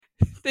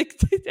They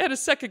had a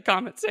second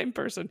comment, same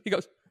person. He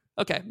goes,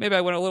 okay, maybe I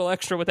went a little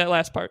extra with that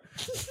last part.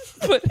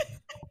 But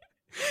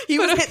he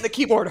was hitting the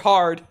keyboard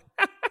hard.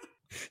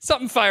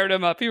 Something fired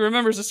him up. He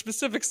remembers a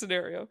specific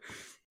scenario.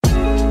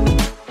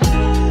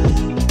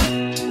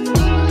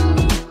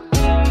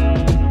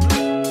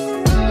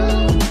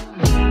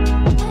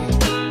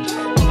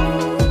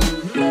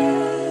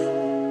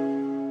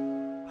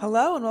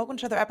 Hello and welcome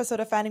to another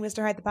episode of Finding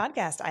Mr. Hyde, the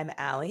podcast. I'm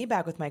Allie,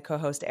 back with my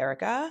co-host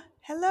Erica.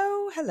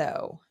 Hello.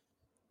 Hello.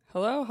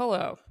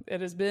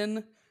 It has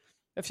been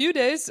a few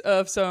days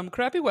of some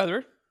crappy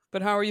weather,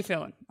 but how are you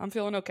feeling? I'm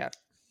feeling okay.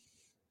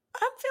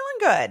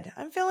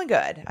 I'm feeling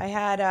good. I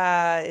had,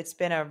 it's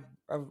been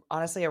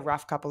honestly a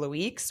rough couple of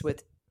weeks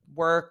with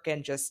work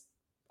and just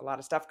a lot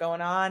of stuff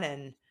going on.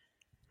 And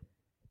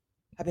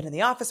I've been in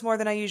the office more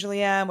than I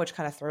usually am, which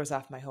kind of throws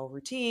off my whole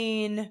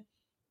routine.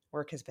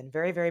 Work has been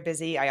very, very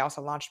busy. I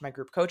also launched my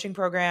group coaching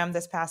program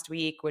this past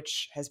week,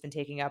 which has been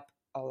taking up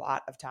a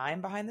lot of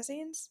time behind the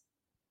scenes.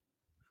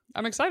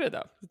 I'm excited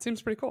though. It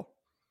seems pretty cool.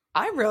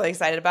 I'm really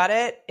excited about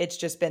it. It's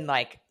just been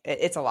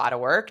it's a lot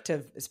of work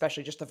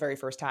especially just the very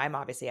first time.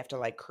 Obviously, you have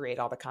to create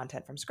all the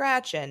content from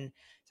scratch. And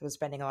so I was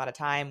spending a lot of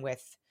time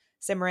with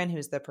Simran,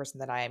 who's the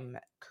person that I'm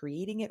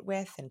creating it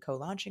with and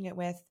co-launching it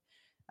with.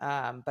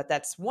 But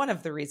that's one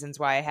of the reasons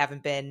why I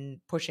haven't been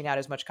pushing out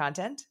as much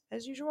content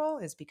as usual,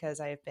 is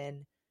because I have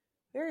been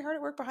very hard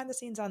at work behind the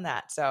scenes on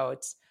that. So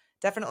it's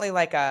definitely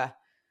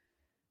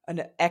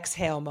an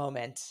exhale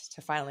moment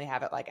to finally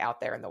have it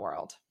out there in the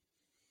world.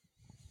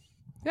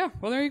 Yeah,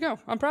 well, there you go.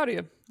 I'm proud of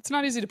you. It's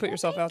not easy to put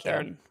yourself out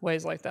there in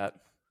ways like that,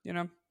 you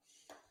know?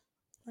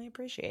 I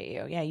appreciate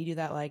you. Yeah, you do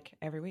that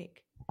every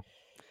week.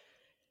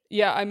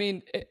 Yeah, I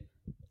mean,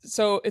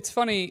 so it's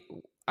funny.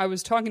 I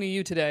was talking to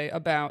you today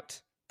about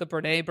the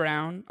Brené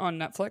Brown on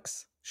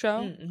Netflix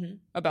show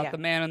about the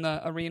man in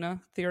the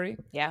arena theory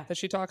that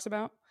she talks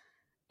about.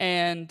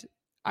 And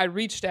I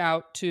reached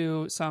out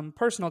to some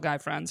personal guy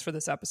friends for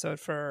this episode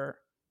for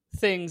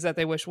things that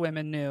they wish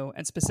women knew,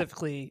 and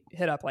specifically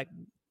hit up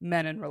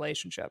men in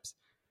relationships.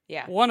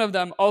 Yeah. One of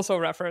them also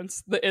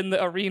referenced the in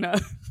the arena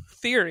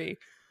theory,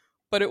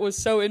 but it was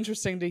so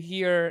interesting to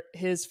hear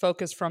his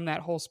focus from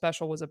that whole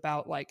special was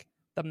about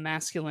the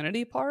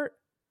masculinity part.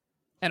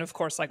 And of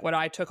course, what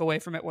I took away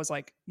from it was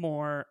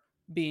more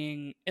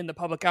being in the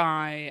public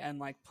eye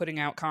and putting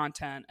out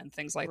content and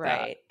things like that.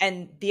 Right.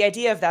 And the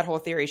idea of that whole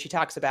theory she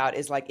talks about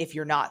is if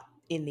you're not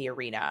in the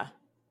arena,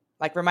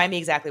 remind me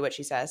exactly what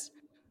she says.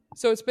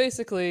 So it's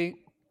basically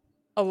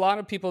a lot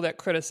of people that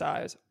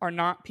criticize are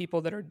not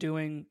people that are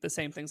doing the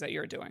same things that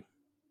you're doing.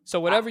 So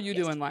whatever you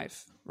do in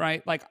life,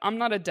 right? I'm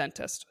not a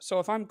dentist. So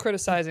if I'm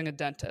criticizing a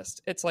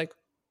dentist, it's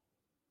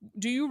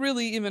do you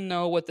really even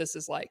know what this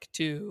is like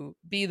to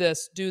be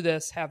this, do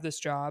this, have this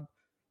job,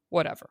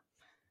 whatever.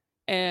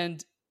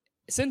 And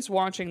since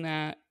watching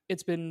that,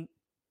 it's been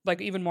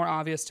even more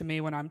obvious to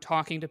me when I'm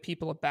talking to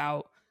people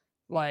about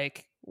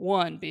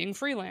one, being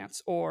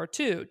freelance, or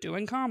two,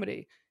 doing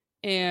comedy.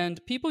 And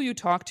people you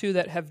talk to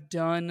that have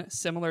done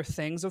similar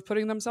things of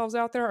putting themselves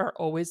out there are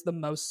always the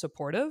most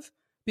supportive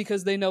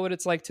because they know what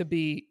it's like to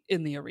be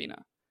in the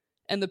arena.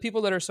 And the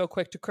people that are so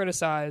quick to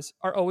criticize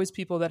are always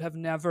people that have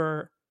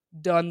never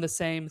done the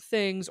same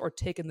things or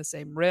taken the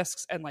same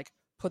risks and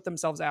put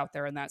themselves out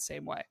there in that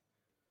same way.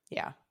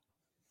 Yeah.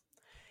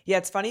 Yeah,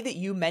 it's funny that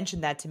you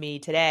mentioned that to me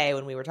today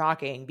when we were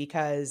talking,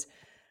 because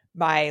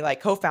my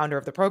co-founder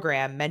of the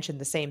program mentioned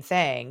the same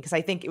thing, because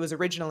I think it was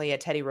originally a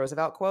Teddy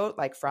Roosevelt quote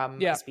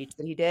from a speech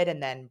that he did,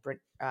 and then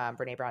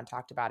Brené Brown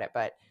talked about it.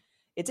 But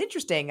it's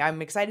interesting.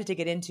 I'm excited to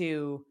get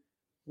into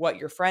what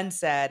your friend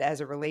said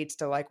as it relates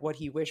to what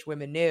he wished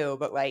women knew.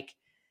 But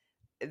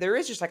there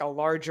is just a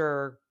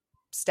larger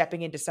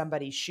stepping into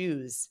somebody's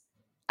shoes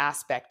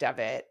aspect of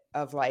it,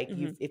 of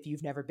if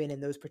you've never been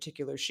in those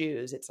particular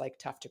shoes, it's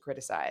tough to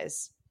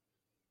criticize,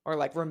 or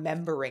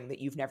remembering that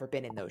you've never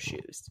been in those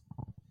shoes.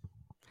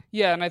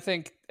 Yeah, and I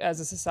think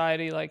as a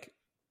society,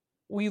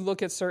 we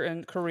look at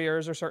certain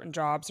careers or certain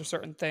jobs or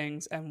certain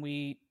things and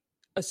we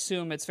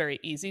assume it's very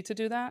easy to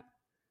do that,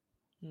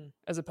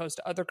 as opposed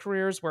to other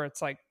careers where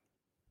it's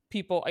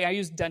people, I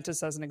use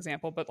dentists as an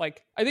example, but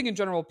I think in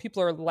general,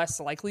 people are less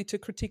likely to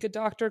critique a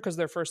doctor because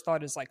their first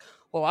thought is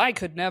well, I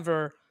could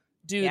never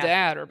do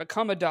that or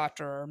become a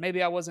doctor, or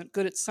maybe I wasn't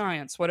good at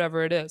science,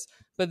 whatever it is.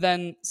 But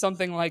then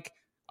something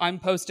I'm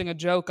posting a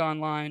joke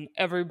online,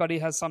 everybody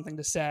has something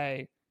to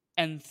say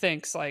and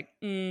thinks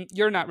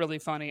you're not really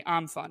funny,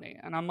 I'm funny.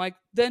 And I'm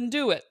then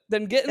do it.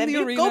 Then get in the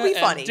arena go be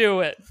funny. And do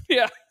it.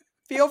 Yeah.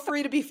 Feel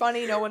free to be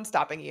funny. No one's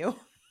stopping you.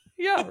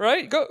 Yeah,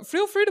 right?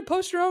 Feel free to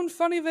post your own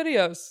funny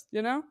videos,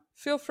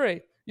 Feel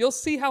free. You'll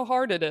see how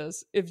hard it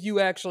is if you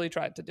actually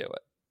tried to do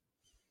it.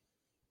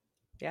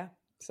 Yeah.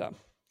 So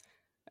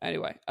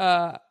anyway,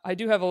 I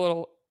do have a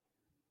little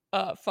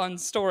fun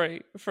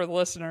story for the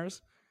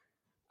listeners.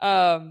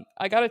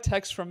 I got a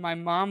text from my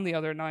mom the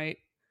other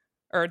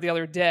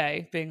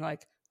day being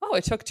oh, I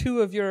took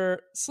 2 of your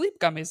sleep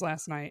gummies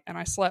last night and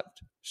I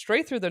slept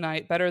straight through the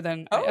night, better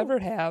than I ever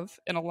have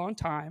in a long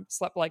time.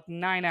 Slept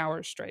 9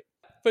 hours straight.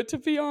 But to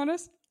be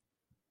honest,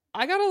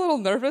 I got a little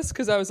nervous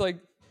because I was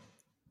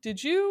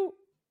did you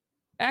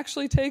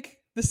actually take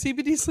the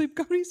CBD sleep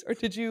gummies, or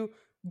did you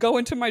go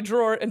into my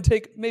drawer and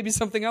take maybe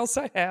something else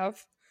I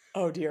have?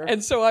 Oh dear.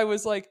 And so I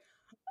was like,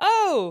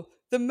 oh,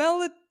 the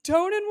melatonin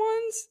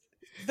ones?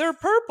 They're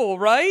purple,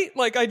 right?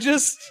 Like I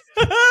just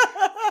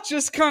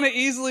kind of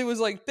easily was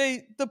like,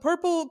 the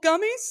purple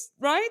gummies,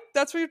 right?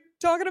 That's what you're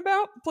talking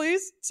about?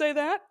 Please say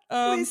that.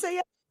 Please say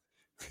yeah.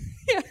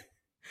 Yeah.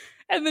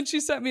 And then she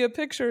sent me a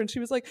picture and she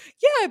was like,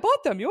 yeah, I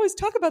bought them. You always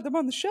talk about them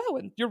on the show.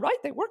 And you're right,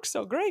 they work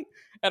so great.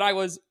 And I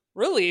was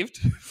relieved,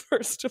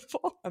 first of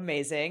all.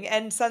 Amazing.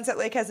 And Sunset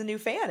Lake has a new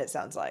fan, it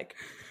sounds like.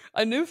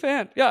 A new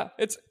fan. Yeah.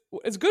 It's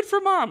good for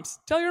moms.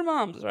 Tell your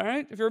moms, all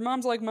right? If your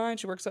mom's like mine,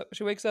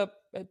 she wakes up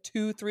at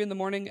 2, 3 in the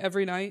morning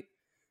every night.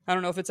 I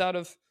don't know if it's out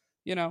of,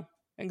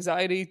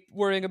 anxiety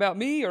worrying about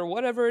me or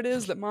whatever it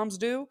is that moms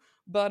do.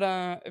 But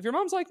if your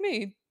mom's like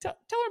me, tell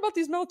her about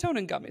these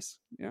melatonin gummies,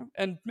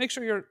 and make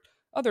sure your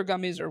other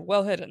gummies are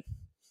well hidden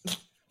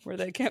where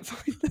they can't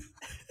find them.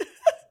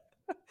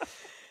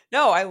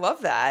 No, I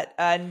love that.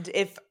 And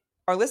if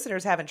our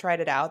listeners haven't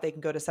tried it out, they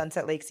can go to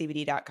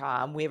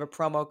sunsetlakecbd.com. We have a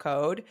promo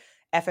code,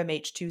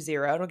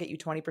 FMH20. It'll get you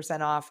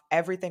 20% off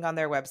everything on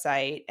their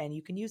website, and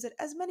you can use it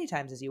as many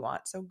times as you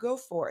want. So go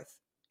forth.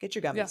 Get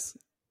your gummies. Yes.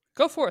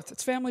 Go forth.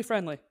 It's family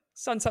friendly.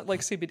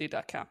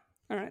 sunsetlakecbd.com.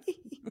 All right.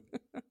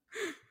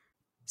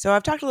 So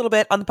I've talked a little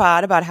bit on the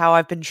pod about how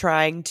I've been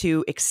trying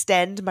to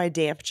extend my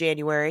damp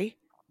January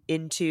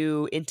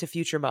into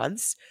future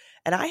months.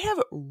 And I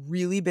have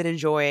really been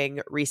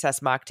enjoying recess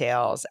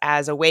mocktails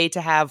as a way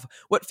to have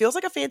what feels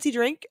like a fancy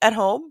drink at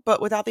home,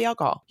 but without the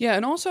alcohol. Yeah,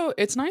 and also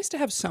it's nice to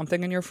have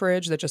something in your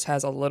fridge that just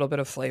has a little bit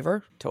of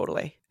flavor.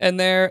 Totally. And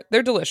they're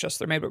delicious.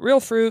 They're made with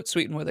real fruit,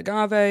 sweetened with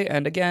agave,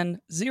 and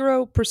again,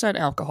 0%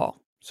 alcohol.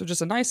 So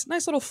just a nice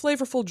little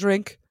flavorful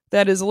drink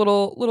that is a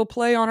little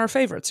play on our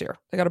favorites here.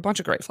 They got a bunch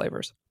of great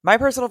flavors. My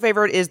personal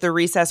favorite is the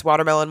Recess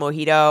Watermelon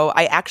Mojito.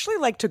 I actually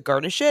like to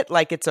garnish it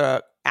like it's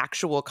a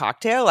actual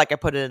cocktail. Like I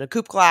put it in a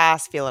coupe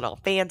glass, feeling all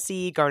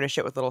fancy, garnish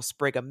it with a little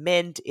sprig of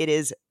mint. It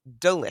is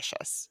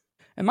delicious.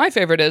 And my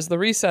favorite is the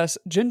Recess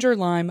Ginger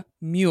Lime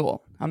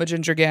Mule. I'm a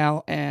ginger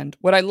gal, and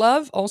what I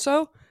love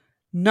also,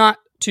 not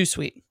too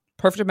sweet.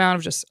 Perfect amount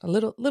of just a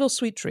little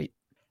sweet treat.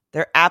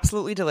 They're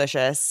absolutely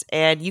delicious,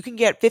 and you can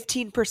get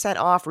 15%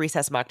 off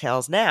Recess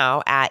mocktails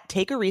now at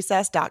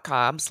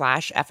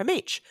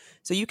takearecess.com/FMH,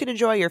 so you can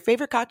enjoy your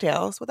favorite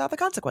cocktails without the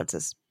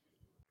consequences.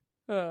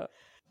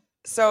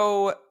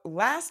 So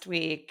last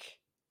week,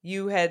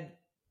 you had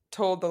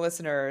told the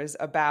listeners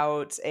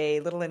about a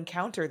little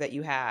encounter that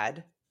you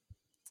had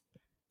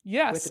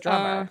with the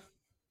drummer.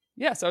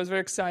 Yes, I was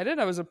very excited.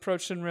 I was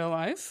approached in real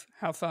life.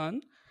 How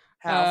fun.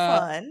 How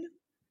fun.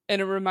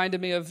 And it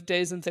reminded me of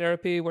days in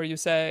therapy where you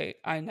say,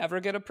 I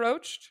never get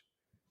approached.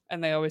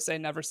 And they always say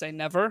never,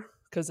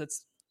 because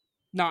it's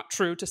not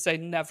true to say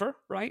never,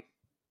 right?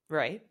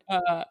 Right.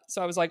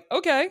 So I was like,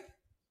 okay.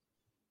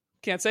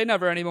 Can't say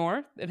never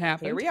anymore. It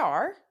happened. Here we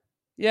are.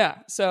 Yeah.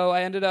 So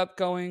I ended up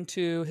going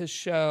to his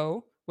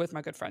show with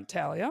my good friend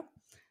Talia.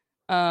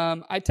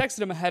 I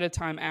texted him ahead of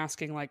time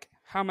asking, like,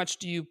 how much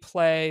do you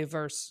play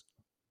versus,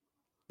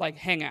 like,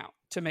 hang out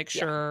to make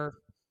sure...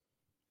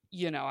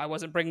 I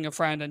wasn't bringing a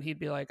friend and he'd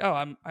be like, oh,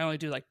 I only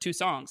do like 2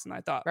 songs. And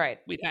I thought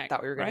we'd hang.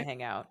 Thought we were going to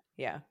hang out.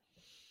 Yeah.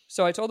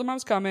 So I told him I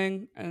was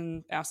coming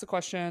and asked the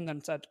question,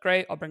 then said,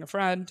 great, I'll bring a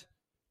friend.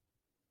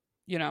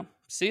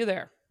 See you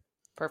there.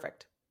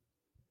 Perfect.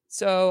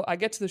 So I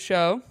get to the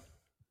show.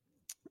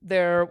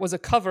 There was a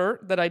cover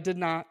that I did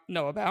not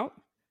know about.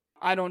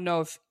 I don't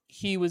know if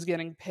he was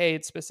getting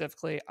paid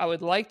specifically. I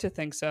would like to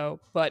think so,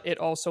 but it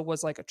also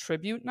was like a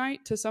tribute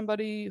night to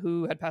somebody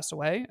who had passed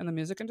away in the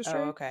music industry.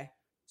 Oh, okay.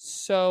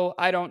 So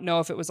I don't know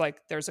if it was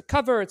like, there's a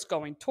cover, it's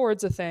going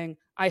towards a thing.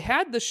 I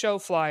had the show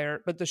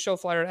flyer, but the show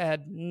flyer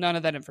had none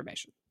of that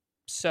information.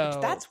 So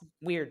that's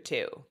weird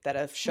too, that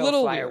a show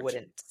flyer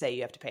wouldn't say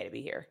you have to pay to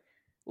be here.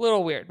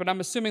 Little weird, but I'm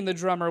assuming the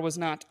drummer was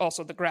not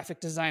also the graphic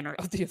designer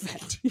of the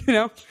event,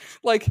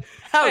 Like,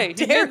 hey,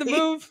 he made the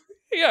move.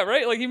 Yeah,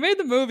 right? Like, he made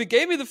the move, he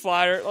gave me the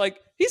flyer. Like,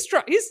 he's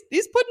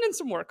putting in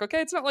some work, okay?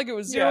 It's not like it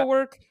was zero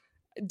work.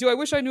 Do I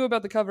wish I knew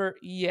about the cover?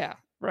 Yeah,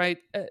 right?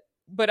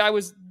 But I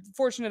was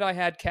fortunate I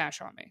had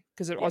cash on me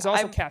because it was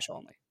also cash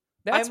only.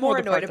 I'm more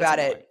annoyed about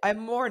it. I'm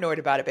more annoyed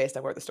about it based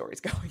on where the story's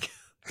going.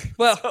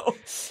 Well,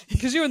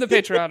 because you and the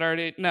Patreon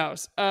already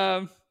knows.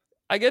 I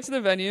get to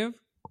the venue.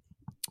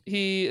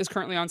 He is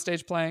currently on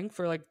stage playing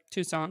for like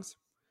 2 songs.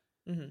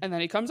 Mm-hmm. And then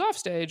he comes off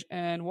stage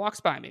and walks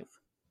by me.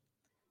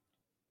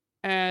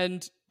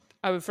 And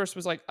I first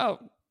was like, oh,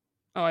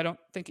 I don't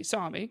think he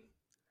saw me.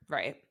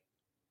 Right.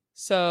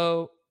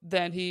 So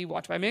then he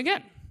walked by me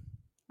again.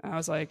 I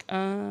was like,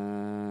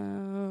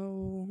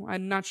 I'm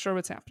not sure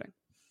what's happening.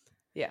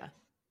 Yeah.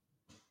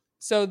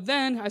 So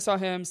then I saw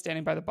him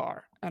standing by the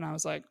bar. And I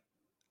was like,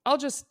 I'll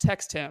just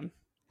text him,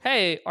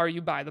 hey, are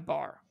you by the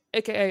bar?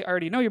 AKA, I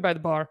already know you're by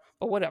the bar,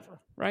 but whatever,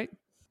 right?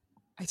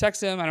 I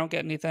text him. I don't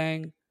get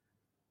anything.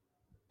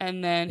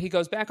 And then he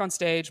goes back on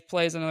stage,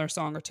 plays another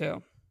song or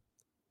 2,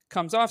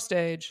 comes off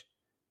stage,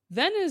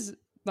 then is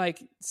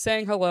like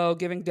saying hello,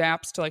 giving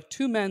daps to like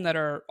two men that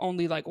are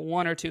only like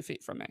 1 or 2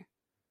 feet from me.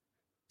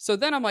 So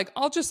then I'm like,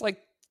 I'll just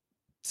like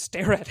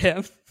stare at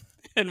him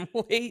and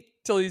wait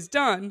till he's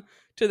done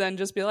to then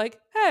just be like,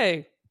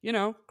 hey,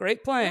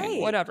 great playing,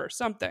 Right. whatever,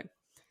 something.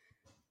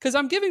 Because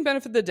I'm giving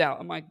benefit of the doubt.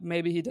 I'm like,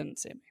 maybe he didn't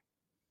see me.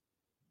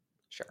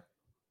 Sure.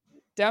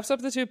 Daps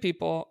up the two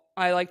people.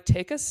 I like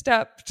take a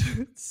step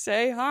to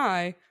say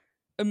hi.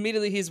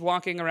 Immediately he's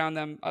walking around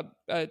them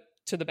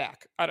to the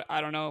back.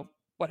 I don't know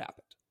what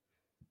happened.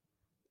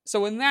 So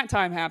when that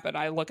time happened,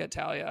 I look at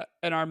Talia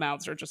and our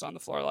mouths are just on the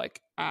floor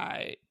like,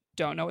 I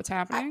don't know what's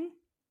happening.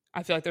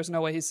 I feel like there's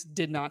no way he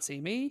did not see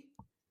me.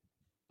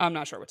 I'm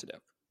not sure what to do.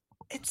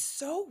 It's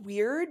so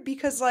weird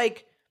because,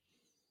 like,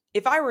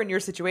 if I were in your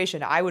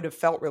situation, I would have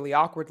felt really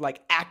awkward,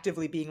 like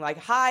actively being like,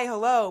 hi,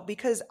 hello,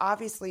 because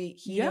obviously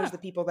he knows the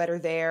people that are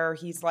there.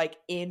 He's like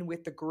in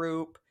with the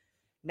group.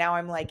 Now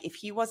I'm like, if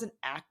he wasn't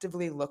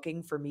actively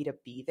looking for me to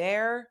be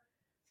there,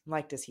 I'm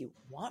like, does he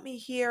want me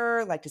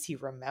here? Like, does he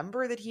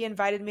remember that he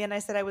invited me and I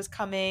said I was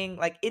coming?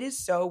 Like, it is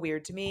so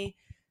weird to me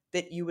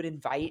that you would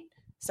invite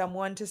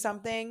someone to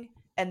something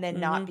and then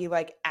not be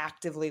like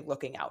actively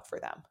looking out for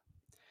them.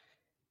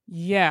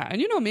 Yeah. And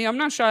you know me, I'm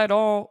not shy at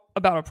all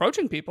about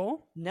approaching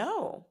people.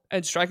 No.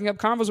 And striking up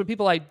convos with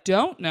people I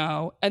don't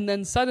know. And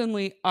then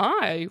suddenly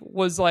I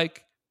was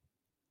like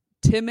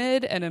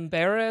timid and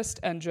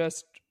embarrassed and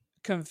just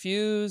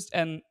confused.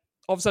 And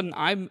all of a sudden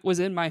I was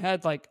in my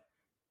head like,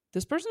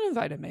 this person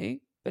invited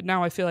me, but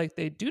now I feel like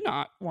they do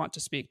not want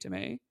to speak to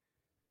me.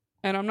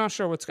 And I'm not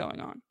sure what's going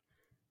on.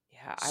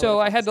 Yeah.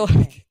 So I had to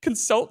like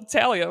consult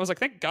Talia. I was like,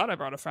 thank God I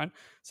brought a friend.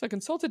 So I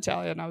consulted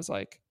Talia and I was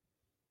like,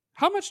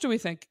 how much do we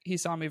think he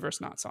saw me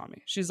versus not saw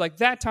me? She's like,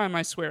 that time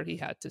I swear he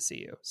had to see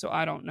you. So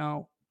I don't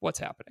know what's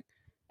happening.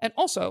 And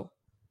also,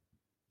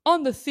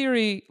 on the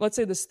theory, let's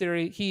say this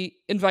theory, he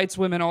invites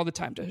women all the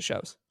time to his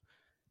shows.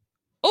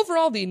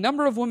 Overall, the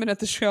number of women at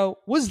the show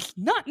was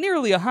not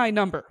nearly a high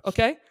number,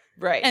 okay?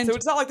 Right. And so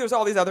it's not like there's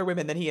all these other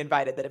women that he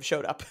invited that have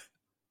showed up.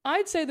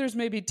 I'd say there's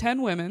maybe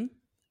 10 women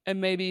and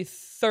maybe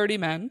 30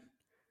 men.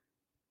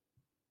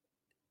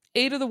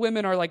 8 of the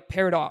women are like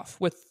paired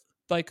off with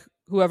like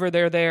whoever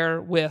they're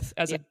there with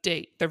as a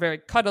date. They're very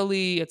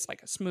cuddly. It's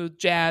like a smooth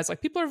jazz.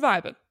 Like people are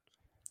vibing.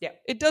 Yeah.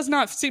 It does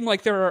not seem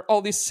like there are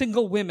all these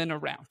single women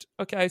around.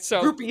 Okay.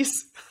 So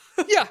groupies.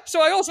 yeah.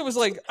 So I also was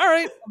like, all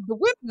right, the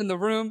women in the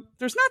room,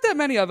 there's not that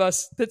many of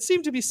us that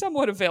seem to be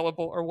somewhat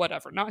available or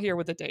whatever, not here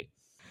with a date.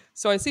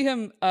 So I see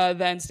him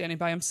then standing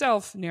by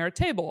himself near a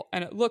table,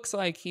 and it looks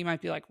like he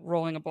might be like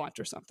rolling a blunt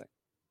or something.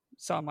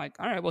 So I'm like,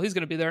 all right, well, he's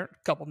going to be there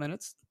a couple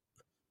minutes.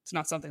 It's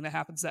not something that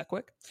happens that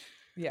quick.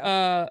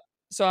 Yeah.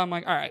 So I'm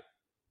like, all right,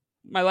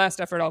 my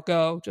last effort, I'll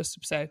go just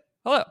to say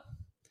hello.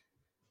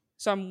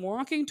 So I'm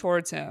walking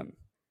towards him,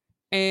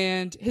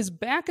 and his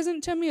back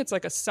isn't to me. It's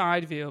like a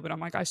side view, but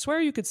I'm like, I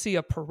swear you could see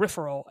a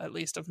peripheral, at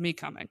least, of me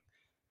coming.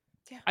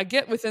 Yeah. I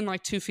get within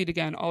like 2 feet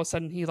again. All of a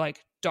sudden, he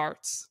like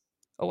darts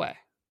away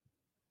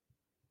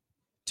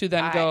to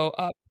then go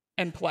up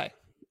and play.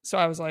 So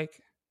I was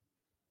like,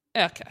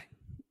 okay.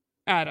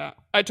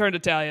 I turned to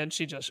Talia and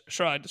she just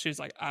shrugged. She's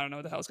like, I don't know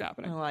what the hell's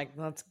happening. I'm like,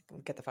 let's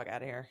get the fuck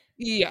out of here.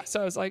 Yeah.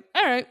 So I was like,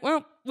 all right,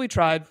 well, we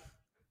tried.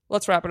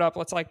 Let's wrap it up.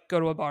 Let's like go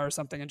to a bar or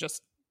something and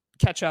just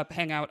catch up,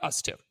 hang out,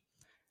 us two.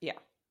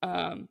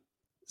 Yeah.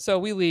 So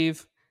we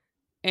leave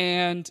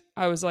and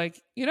I was like,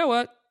 you know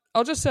what?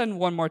 I'll just send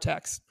one more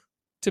text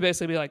to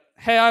basically be like,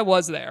 hey, I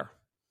was there.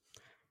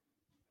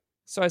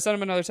 So I sent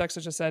him another text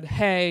that just said,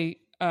 hey,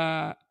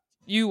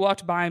 you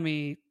walked by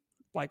me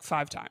like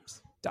 5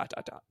 times, ...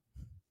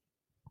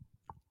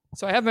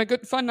 So I have my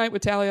good fun night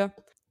with Talia.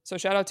 So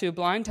shout out to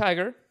Blind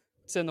Tiger.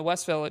 It's in the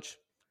West Village.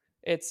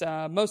 It's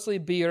mostly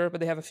beer, but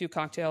they have a few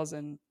cocktails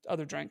and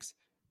other drinks.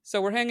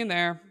 So we're hanging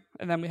there,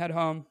 and then we head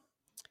home.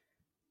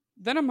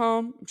 Then I'm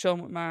home. I'm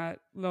chilling with my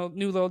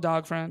new little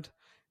dog friend.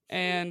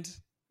 And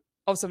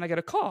all of a sudden I get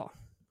a call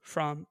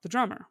from the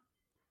drummer.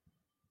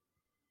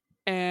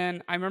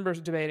 And I remember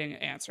debating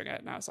answering it,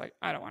 and I was like,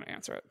 I don't want to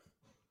answer it.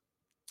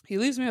 He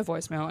leaves me a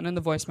voicemail, and in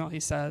the voicemail he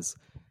says,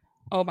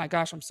 oh my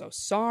gosh, I'm so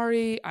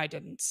sorry. I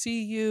didn't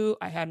see you.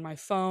 I had my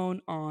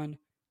phone on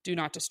Do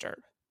Not Disturb.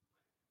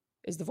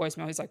 Is the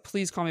voicemail. He's like,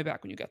 please call me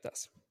back when you get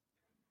this.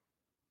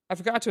 I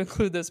forgot to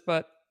include this,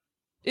 but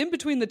in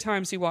between the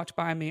times he walked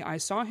by me, I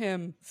saw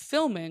him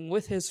filming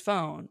with his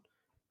phone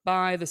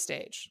by the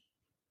stage.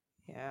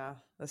 Yeah,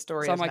 the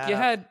story. So I'm like,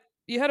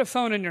 you had a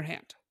phone in your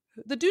hand.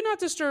 The Do Not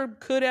Disturb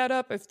could add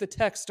up if the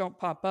texts don't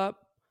pop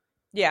up.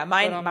 Yeah,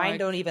 mine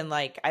don't even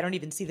like, I don't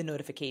even see the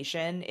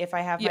notification if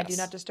I have my Do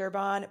Not Disturb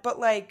on. But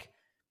like,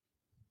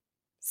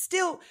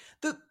 still,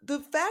 the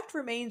fact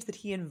remains that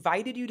he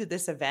invited you to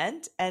this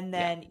event and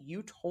then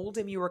you told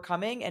him you were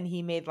coming and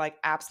he made like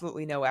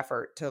absolutely no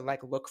effort to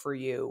like look for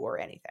you or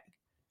anything.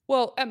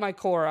 Well, at my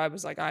core, I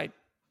was like,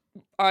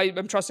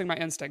 I'm trusting my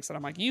instincts and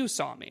I'm like, you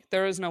saw me.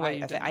 There is no way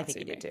you did not see me. I think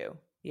you did too.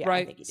 Yeah,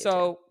 right? I think you did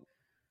too.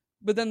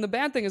 But then the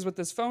bad thing is with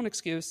this phone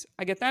excuse,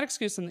 I get that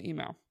excuse in the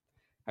email.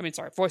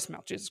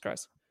 Voicemail, Jesus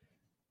Christ.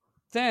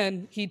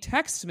 Then he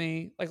texts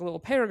me like a little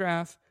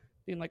paragraph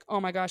being like, oh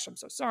my gosh, I'm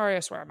so sorry. I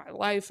swear on my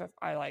life, if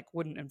I like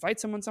wouldn't invite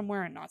someone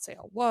somewhere and not say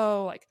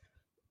hello, like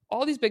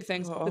all these big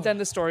things. Oh. But then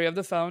the story of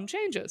the phone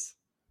changes.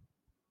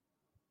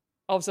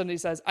 All of a sudden he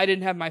says, I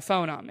didn't have my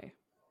phone on me.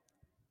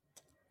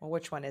 Well,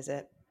 which one is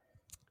it?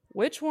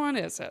 Which one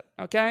is it?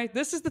 Okay.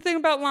 This is the thing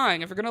about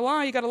lying. If you're going to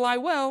lie, you got to lie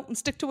well and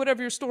stick to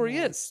whatever your story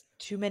is.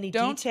 Too many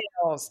Don't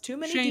details. Too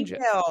many change it.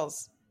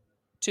 details.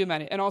 Too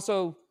many. And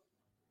also,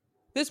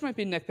 this might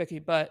be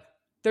nitpicky, but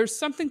there's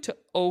something to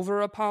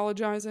over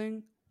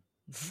apologizing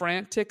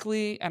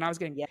frantically. And I was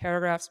getting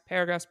paragraphs,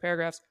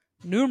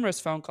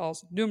 numerous phone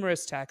calls,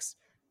 numerous texts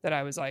that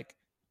I was like,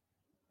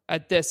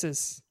 this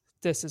is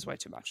way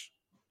too much.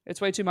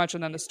 It's way too much.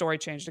 And then the story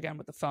changed again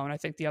with the phone. I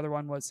think the other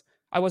one was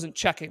I wasn't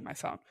checking my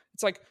phone.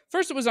 It's like,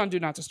 first it was on Do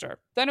Not Disturb.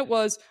 Then it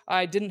was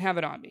I didn't have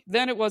it on me.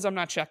 Then it was I'm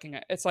not checking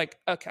it. It's like,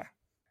 okay.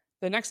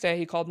 The next day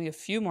he called me a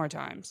few more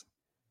times.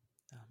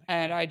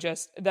 And I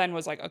just then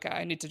was like, okay,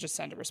 I need to just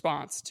send a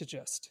response to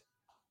just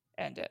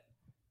end it.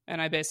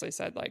 And I basically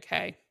said like,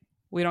 hey,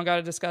 we don't got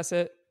to discuss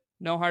it.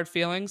 No hard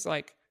feelings.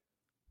 Like,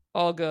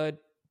 all good.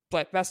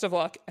 But best of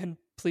luck. And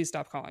please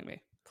stop calling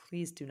me.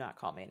 Please do not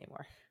call me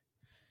anymore.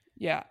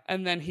 Yeah.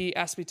 And then he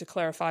asked me to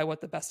clarify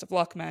what the best of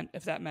luck meant,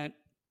 if that meant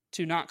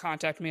to not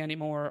contact me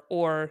anymore,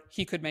 or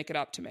he could make it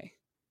up to me.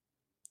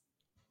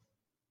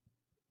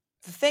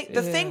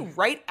 The thing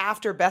right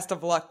after best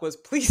of luck was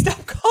please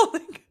stop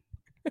calling.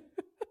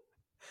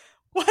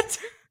 What?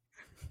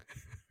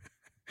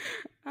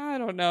 I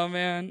don't know,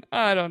 man.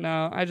 I don't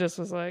know. I just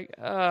was like,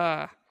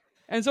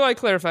 And so I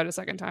clarified a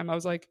second time. I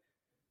was like,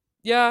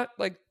 yeah,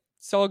 like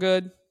it's all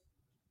good,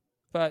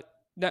 but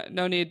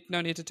no need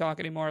to talk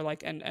anymore.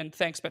 Like, and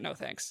thanks, but no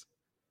thanks.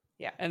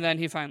 Yeah. And then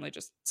he finally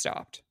just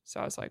stopped. So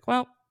I was like,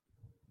 well,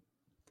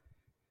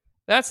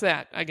 that's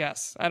that, I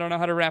guess. I don't know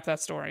how to wrap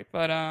that story,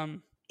 but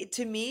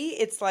to me,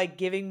 it's like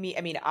giving me.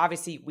 I mean,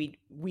 obviously,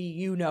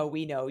 we know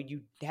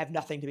you have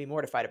nothing to be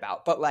mortified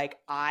about, but like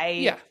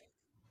I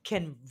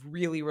can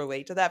really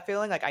relate to that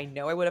feeling. Like I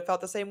know I would have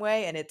felt the same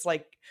way, and it's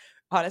like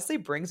honestly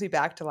brings me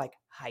back to like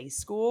high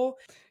school.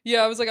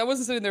 Yeah, I was like, I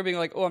wasn't sitting there being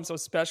like, oh, I'm so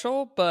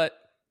special, but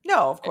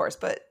no, of course,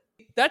 but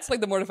that's like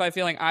the mortified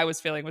feeling I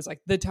was feeling was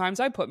like the times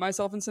I put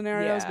myself in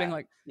scenarios being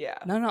like,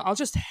 no, I'll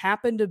just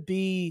happen to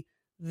be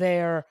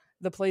there.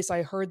 The place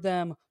I heard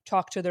them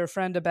talk to their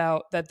friend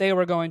about that they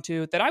were going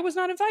to, that I was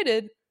not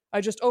invited. I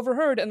just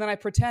overheard. And then I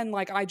pretend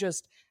like I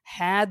just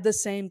had the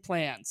same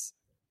plans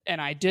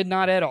and I did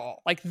not at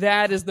all. Like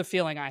that is the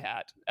feeling I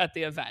had at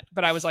the event.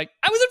 But I was like,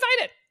 I was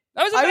invited.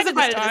 I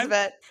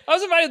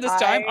was invited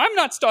this time. I'm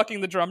not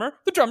stalking the drummer.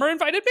 The drummer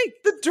invited me.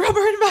 The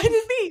drummer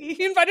invited me.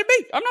 He invited me.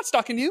 I'm not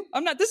stalking you.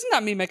 This is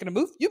not me making a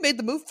move. You made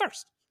the move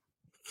first.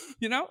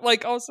 You know,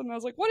 like all of a sudden I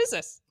was like, what is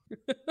this?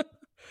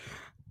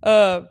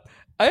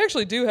 I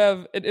actually do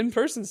have an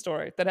in-person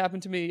story that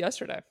happened to me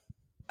yesterday.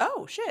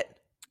 Oh, shit.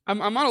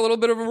 I'm on a little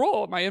bit of a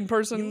roll. My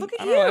in-person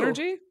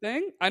energy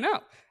thing. I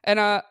know. And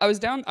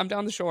I'm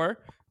down the shore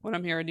when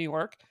I'm here in New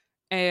York.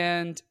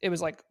 And it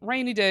was like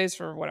rainy days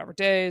for whatever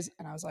days.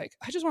 And I was like,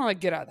 I just want to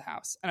like get out of the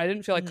house. And I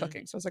didn't feel like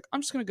cooking. So I was like,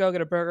 I'm just going to go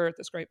get a burger at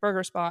this great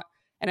burger spot.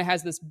 And it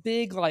has this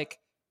big like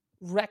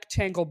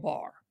rectangle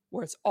bar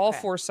where it's all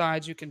four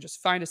sides. You can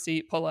just find a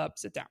seat, pull up,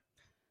 sit down.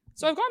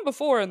 So I've gone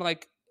before and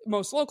like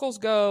most locals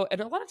go. And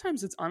a lot of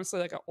times it's honestly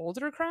like an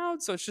older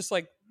crowd. So it's just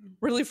like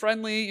really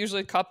friendly,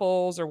 usually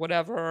couples or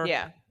whatever.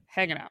 Yeah.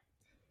 Hanging out.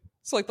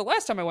 So like the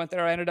last time I went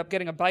there, I ended up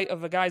getting a bite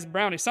of a guy's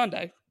brownie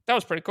sundae. That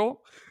was pretty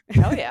cool.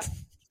 Hell yeah.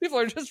 People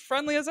are just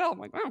friendly as hell. I'm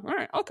like, oh, all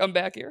right, I'll come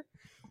back here.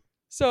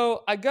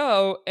 So I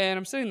go and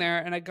I'm sitting there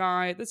and a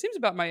guy that seems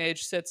about my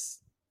age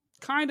sits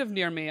kind of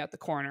near me at the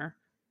corner.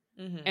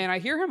 Mm-hmm. And I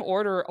hear him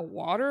order a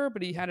water,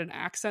 but he had an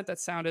accent that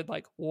sounded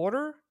like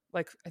water.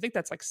 Like, I think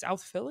that's like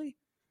South Philly.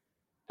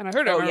 And I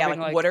heard it. Oh, yeah,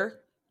 like water?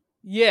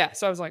 Yeah.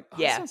 So I was like, oh,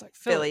 yeah, that sounds like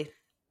Philly.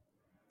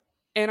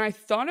 And I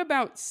thought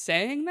about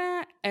saying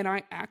that. And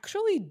I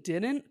actually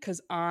didn't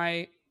because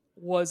I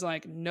was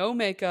like, no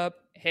makeup,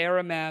 hair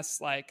a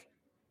mess, like,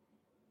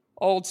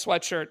 old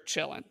sweatshirt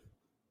chilling.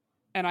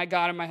 And I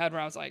got in my head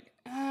where I was like,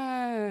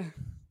 I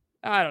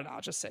don't know.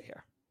 I'll just sit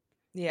here.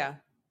 Yeah.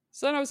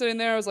 So then I was sitting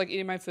there. I was like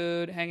eating my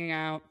food, hanging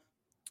out.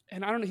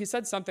 And I don't know. He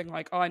said something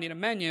like, oh, I need a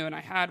menu. And I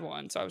had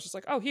one. So I was just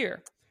like, oh,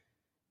 here.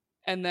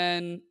 And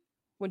then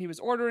when he was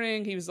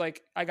ordering, he was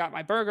like, I got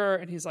my burger.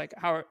 And he's like,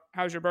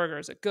 how's your burger?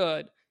 Is it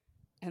good?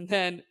 And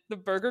then the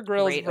burger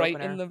grill is right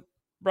in the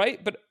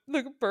right. But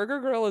the burger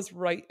grill is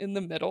right in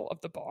the middle of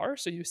the bar.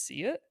 So you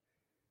see it.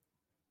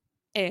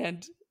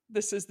 And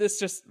this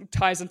just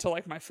ties into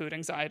like my food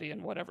anxiety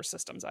and whatever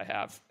systems I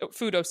have.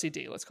 Food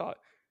OCD, let's call it.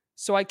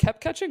 So I kept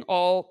catching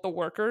all the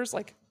workers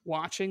like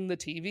watching the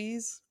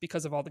TVs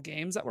because of all the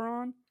games that were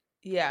on.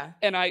 Yeah.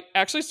 And I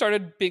actually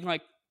started being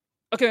like,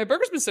 okay, my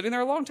burger's been sitting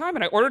there a long time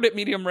and I ordered it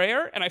medium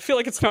rare and I feel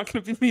like it's not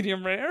going to be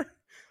medium rare.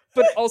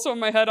 But also in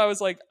my head, I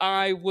was like,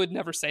 I would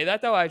never say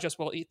that though. I just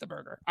will eat the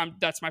burger.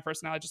 That's my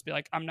personality. Just be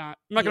like, I'm not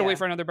going to wait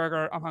for another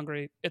burger. I'm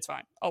hungry. It's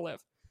fine. I'll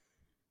live.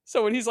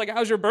 So when he's like,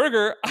 how's your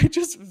burger? I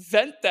just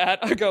vent that.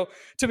 I go,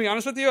 to be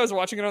honest with you, I was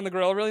watching it on the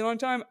grill a really long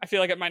time. I feel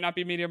like it might not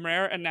be medium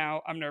rare. And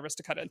now I'm nervous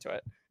to cut into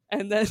it.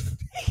 And then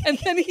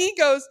he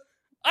goes,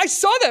 I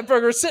saw that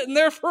burger sitting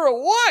there for a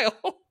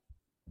while.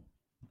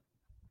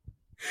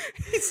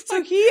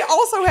 So he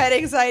also had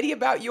anxiety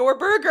about your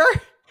burger.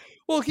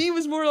 Well, he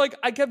was more like,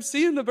 I kept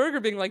seeing the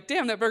burger being like,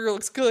 damn, that burger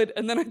looks good.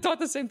 And then I thought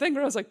the same thing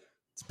where I was like,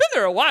 it's been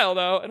there a while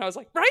though. And I was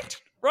like,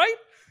 right.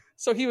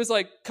 So he was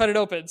like, cut it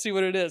open, see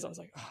what it is. I was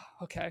like,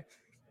 oh, okay.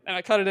 And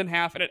I cut it in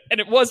half and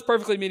it was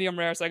perfectly medium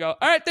rare. So I go,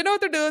 all right, they know what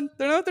they're doing.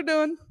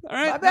 All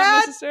right. My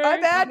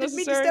bad. Didn't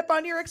mean to step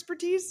on your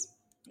expertise.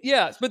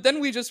 Yeah. But then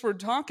we just were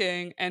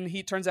talking and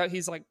he turns out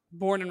he's like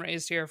born and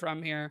raised here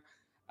from here.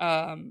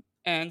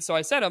 And so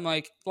I said, I'm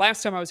like,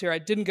 last time I was here, I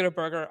didn't get a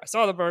burger. I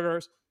saw the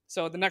burgers.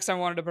 So the next time I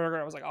wanted a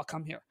burger, I was like, I'll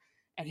come here.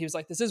 And he was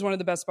like, this is one of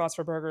the best spots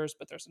for burgers,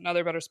 but there's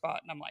another better spot.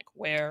 And I'm like,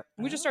 where?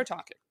 And we just start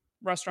talking.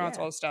 Restaurants,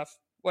 all this stuff,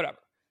 whatever.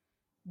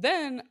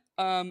 Then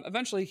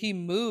eventually he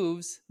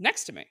moves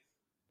next to me.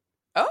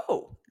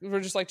 Oh. We're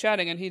just like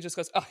chatting and he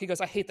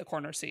goes, I hate the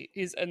corner seat.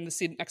 And the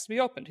seat next to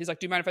me opened. He's like,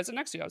 do you mind if I sit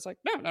next to you? I was like,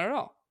 no, not at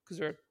all. Because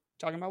we were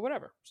talking about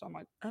whatever. So I'm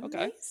like,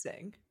 okay.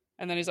 Amazing.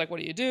 And then he's like,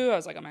 what do you do? I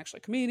was like, I'm actually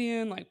a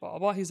comedian, like, blah,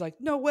 blah. He's like,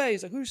 no way.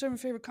 He's like, who's your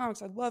favorite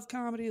comics? I love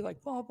comedy,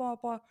 like, blah, blah,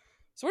 blah.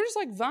 So we're just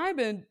like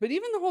vibing. But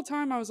even the whole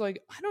time I was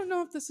like, I don't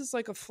know if this is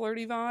like a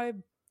flirty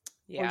vibe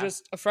or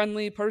just a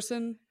friendly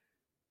person.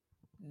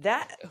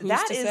 That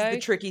is the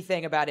tricky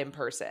thing about in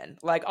person.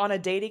 Like on a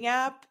dating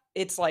app,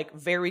 it's like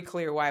very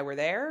clear why we're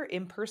there.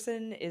 In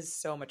person is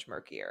so much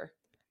murkier.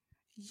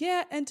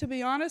 Yeah. And to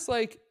be honest,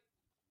 like,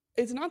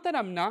 it's not that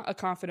I'm not a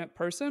confident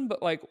person,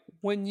 but like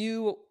when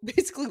you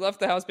basically left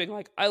the house being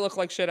like, I look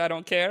like shit, I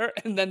don't care.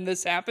 And then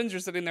this happens,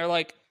 you're sitting there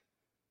like,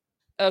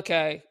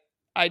 okay,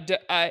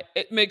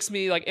 it makes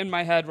me like in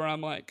my head where I'm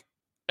like,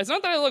 it's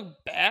not that I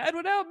look bad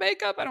without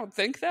makeup. I don't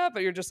think that,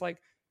 but you're just like,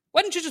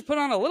 why didn't you just put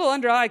on a little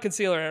under eye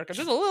concealer, Erica?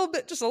 Just a little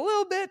bit,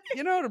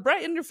 to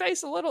brighten your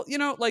face a little,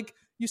 like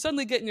you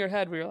suddenly get in your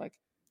head where you're like,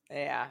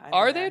 yeah,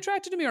 are they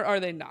attracted to me or are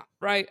they not?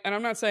 Right. And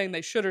I'm not saying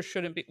they should or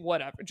shouldn't be,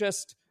 whatever.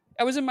 Just,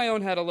 I was in my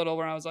own head a little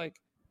where I was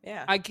like,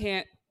 yeah, I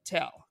can't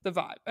tell the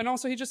vibe. And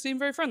also he just seemed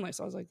very friendly.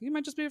 So I was like, he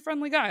might just be a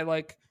friendly guy.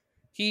 Like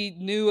he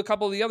knew a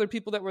couple of the other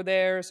people that were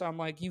there. So I'm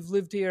like, you've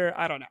lived here.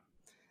 I don't know.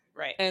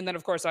 Right. And then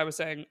of course I was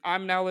saying,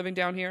 I'm now living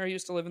down here. I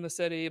used to live in the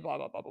city, blah,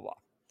 blah, blah, blah,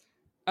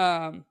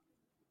 blah.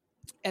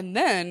 And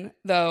then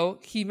though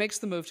he makes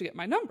the move to get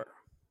my number.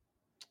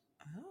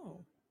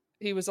 Oh.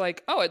 He was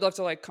like, oh, I'd love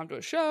to like come to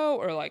a show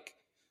or like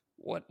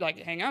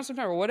hang out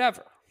sometime or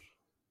whatever.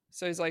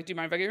 So he's like, do you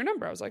mind if I get your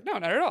number? I was like, no,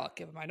 not at all.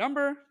 Give him my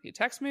number. He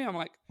texts me. I'm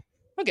like,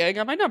 okay, I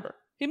got my number.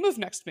 He moved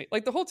next to me.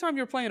 Like the whole time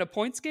you're playing a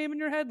points game in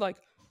your head, like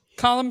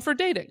column for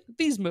dating,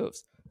 these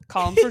moves.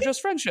 Column for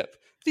just friendship,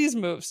 these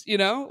moves,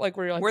 like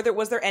where you're like.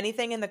 Was there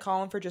anything in the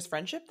column for just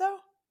friendship though?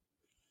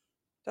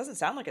 Doesn't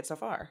sound like it so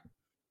far.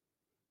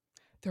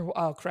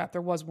 Oh crap.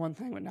 There was one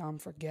thing, but now I'm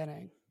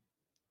forgetting.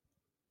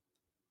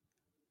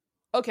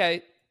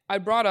 Okay. I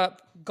brought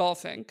up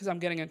golfing because I'm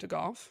getting into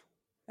golf.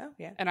 Oh,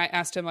 yeah. And I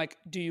asked him, like,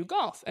 do you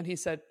golf? And he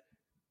said,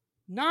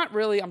 not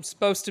really. I'm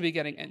supposed to be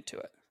getting into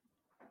it.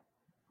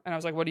 And I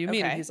was like, what do you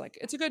mean? And he's like,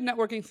 it's a good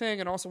networking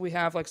thing. And also we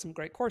have like some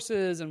great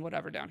courses and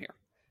whatever down here.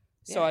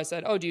 Yeah. So I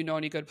said, oh, do you know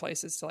any good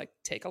places to like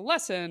take a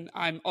lesson?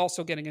 I'm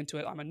also getting into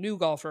it. I'm a new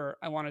golfer.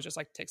 I want to just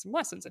like take some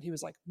lessons. And he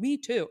was like, me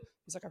too.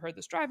 He's like, I've heard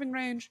this driving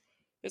range.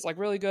 It's like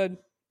really good.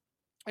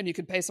 And you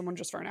could pay someone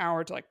just for an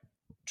hour to like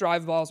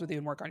drive balls with you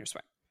and work on your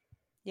swing.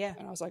 Yeah.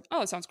 And I was like, oh,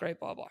 that sounds great,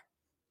 blah, blah.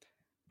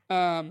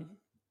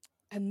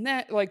 And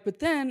that, like, but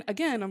then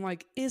again, I'm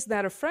like, is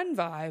that a friend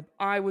vibe?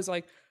 I was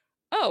like,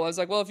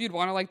 well, if you'd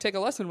want to like take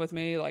a lesson with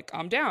me, like,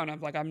 I'm down.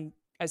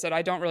 I said,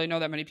 I don't really know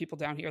that many people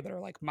down here that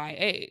are like my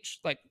age.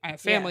 Like, I have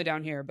family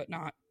down here, but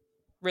not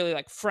really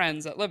like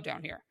friends that live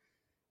down here.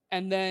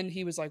 And then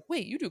he was like,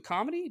 wait, you do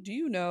comedy? Do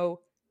you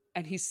know?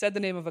 And he said the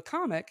name of a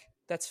comic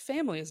that's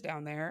family is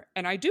down there.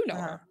 And I do know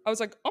her. I was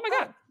like, oh my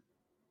God.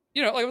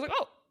 I was like,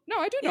 oh, no,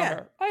 I do know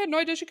her. I had no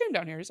idea she came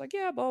down here. He's like,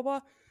 yeah, blah,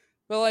 blah.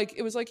 But like,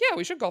 it was like, yeah,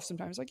 we should golf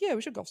sometime. He's like, yeah,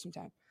 we should golf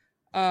sometime.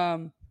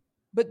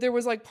 But there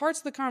was like parts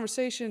of the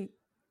conversation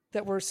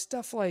that were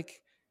stuff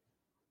like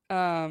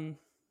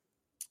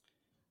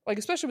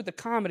especially with the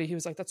comedy, he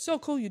was like, that's so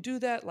cool. You do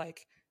that.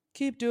 Like,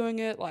 keep doing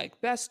it.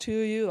 Like, best to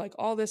you, like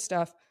all this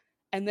stuff.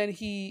 And then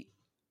he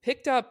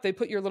picked up, they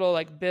put your little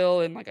like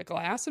bill in like a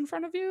glass in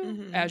front of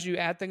you as you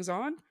add things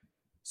on.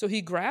 So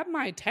he grabbed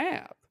my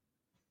tab.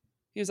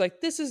 He was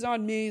like, this is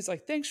on me. He's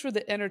like, thanks for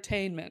the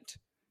entertainment.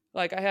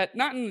 Like I had,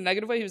 not in a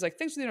negative way. He was like,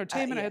 thanks for the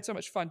entertainment. I had so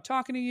much fun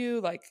talking to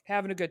you, like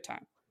having a good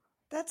time.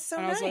 That's so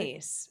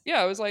nice.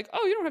 I was like,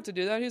 oh, you don't have to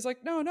do that. He's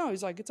like, no.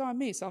 He's like, it's on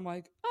me. So I'm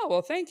like, oh,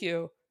 well, thank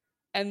you.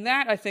 And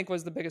that I think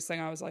was the biggest thing.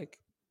 I was like,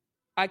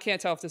 I can't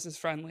tell if this is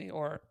friendly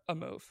or a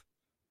move.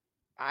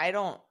 I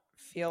don't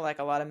feel like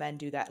a lot of men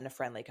do that in a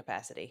friendly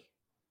capacity.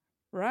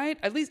 Right?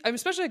 At least,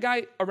 especially a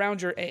guy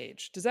around your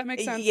age. Does that make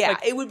sense? Yeah,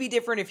 like, it would be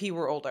different if he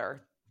were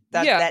older.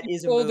 That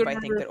is a move I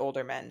think that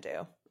older men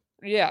do.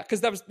 Yeah, because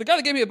that was the guy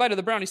that gave me a bite of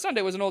the brownie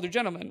sundae was an older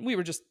gentleman. We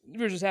were just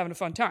having a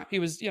fun time. He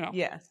was,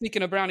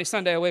 sneaking a brownie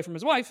sundae away from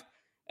his wife,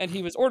 and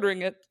he was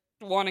ordering it,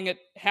 wanting it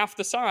half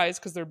the size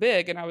because they're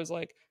big. And I was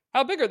like,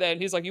 "How big are they?"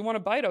 And he's like, "You want a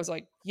bite?" I was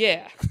like,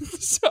 "Yeah."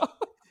 So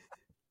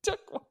took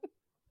one.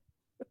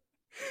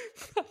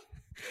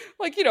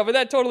 Like, but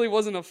that totally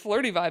wasn't a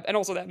flirty vibe. And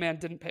also that man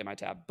didn't pay my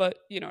tab, but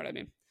you know what I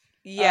mean?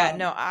 Yeah,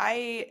 no,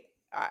 I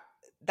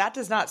that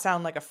does not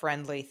sound like a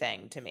friendly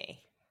thing to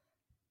me.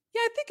 Yeah,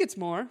 I think it's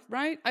more,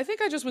 right? I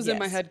think I just was in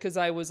my Yes. head because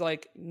I was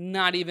like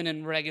not even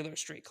in regular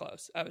street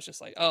clothes. I was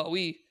just like,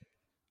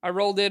 I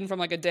rolled in from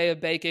like a day of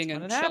baking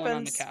and chilling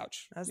on the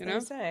couch. As they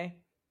say.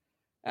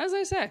 As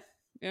I say.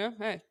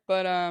 Hey.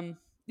 But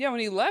when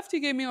he left, he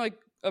gave me like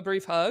a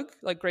brief hug,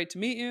 like, great to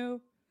meet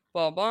you,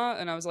 blah, blah.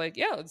 And I was like,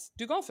 yeah, let's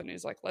do golfing.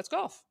 He's like, let's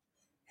golf.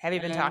 Have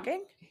you been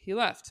talking? He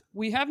left.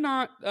 We have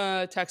not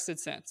texted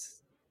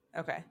since.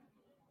 Okay.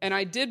 And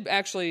I did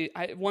actually,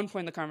 at one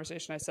point in the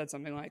conversation, I said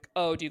something like,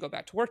 oh, do you go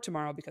back to work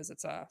tomorrow because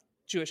it's a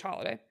Jewish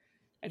holiday?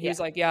 And he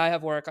was like, yeah, I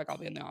have work. Like, I'll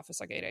be in the office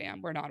like 8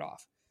 a.m. We're not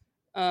off.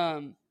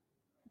 And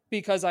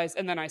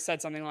then I said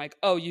something like,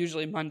 oh,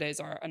 usually Mondays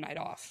are a night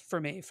off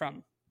for me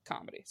from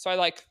comedy. So I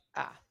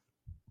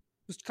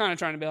was kind of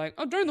trying to be like,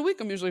 oh, during the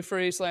week I'm usually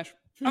free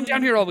 / I'm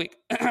down here all week.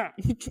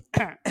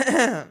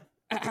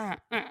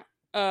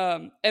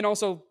 And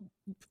also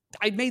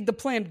I made the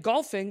plan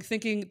golfing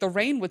thinking the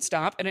rain would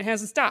stop, and it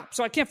hasn't stopped.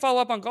 So I can't follow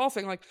up on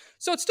golfing. Like,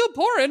 so it's still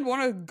pouring.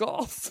 Want to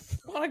golf?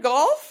 Want to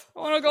golf?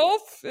 Want to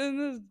golf?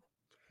 And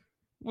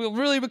we'll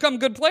really become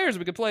good players.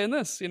 We could play in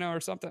this, or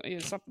something.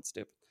 Something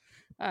stupid.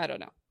 I don't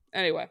know.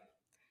 Anyway,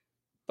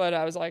 but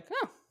I was like,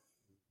 oh,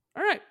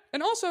 all right.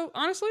 And also,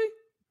 honestly,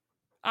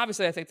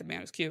 obviously, I think the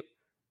man is cute.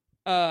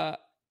 But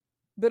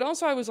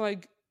also, I was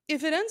like,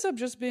 if it ends up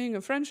just being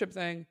a friendship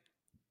thing,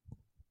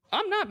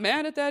 I'm not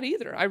mad at that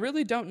either. I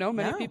really don't know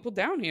many people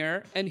down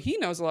here, and he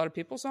knows a lot of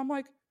people. So I'm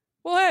like,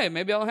 well, hey,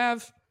 maybe I'll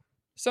have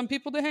some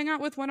people to hang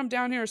out with when I'm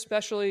down here,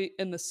 especially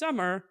in the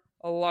summer.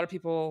 A lot of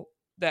people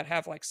that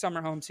have like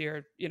summer homes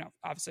here,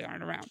 obviously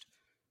aren't around.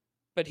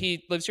 But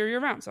he lives here year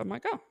round. So I'm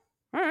like, oh,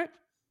 all right.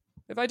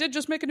 If I did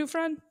just make a new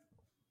friend,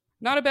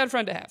 not a bad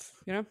friend to have,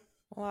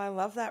 Well, I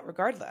love that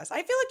regardless.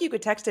 I feel like you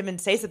could text him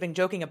and say something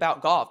joking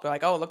about golf. Be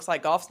like, oh, it looks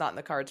like golf's not in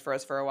the cards for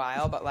us for a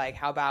while, but like,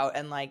 how about,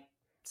 and like,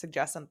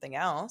 suggest something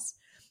else.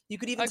 You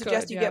could even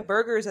suggest you get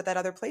burgers at that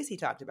other place he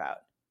talked about.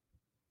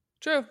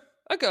 True.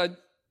 I could.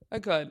 I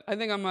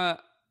think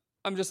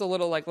I'm just a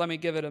little like, let me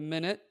give it a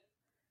minute.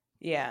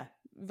 Yeah.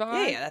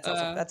 Vibe. Yeah,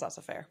 that's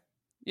also fair.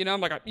 I'm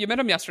like, you met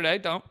him yesterday.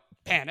 Don't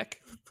panic.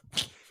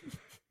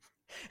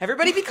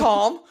 Everybody be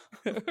calm.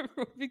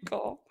 Everybody be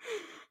calm.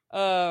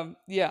 So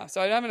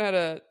I haven't had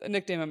a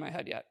nickname in my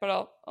head yet, but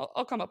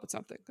I'll come up with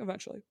something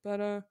eventually. But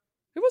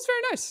it was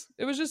very nice.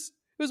 It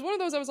was one of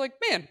those I was like,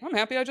 man, I'm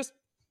happy I just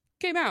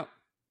came out,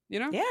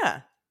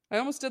 Yeah. I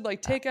almost did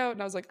like takeout,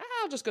 and I was like,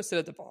 I'll just go sit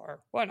at the bar.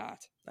 Why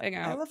not? Hang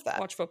out. I love that.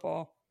 Watch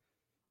football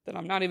that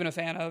I'm not even a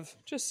fan of.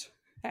 Just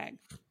hang.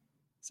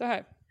 So,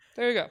 hey,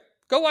 there you go.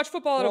 Go watch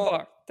football at a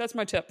bar. That's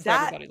my tip for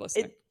everybody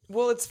listening.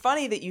 It's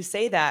funny that you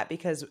say that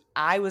because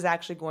I was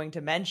actually going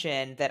to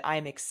mention that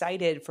I'm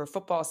excited for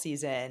football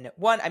season.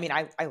 One, I mean,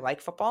 I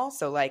like football,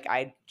 so like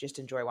I just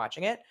enjoy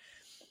watching it.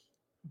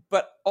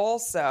 But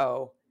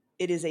also,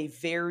 it is a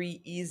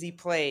very easy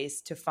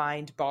place to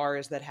find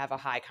bars that have a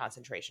high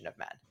concentration of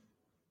men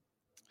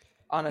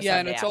on a Sunday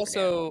and it's afternoon.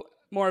 Also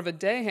more of a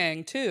day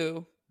hang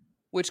too,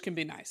 which can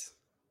be nice.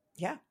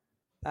 Yeah.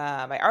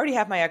 I already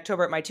have my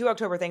 2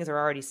 October things are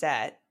already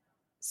set.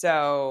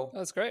 So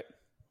that's great.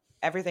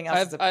 Everything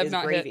else is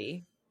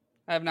gravy.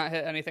 I have not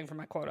hit anything for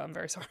my quota. I'm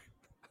very sorry.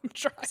 I'm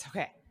trying. It's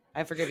okay.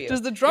 I forgive you.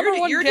 Does the drummer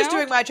one You're count? just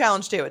doing my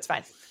challenge too. It's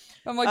fine.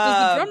 I'm like,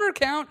 does the drummer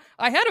count?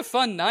 I had a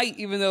fun night,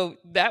 even though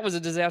that was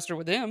a disaster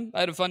with him. I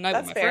had a fun night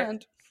with my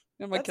friend.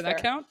 I'm like, can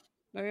that count?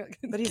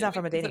 But he's not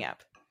from a dating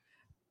app.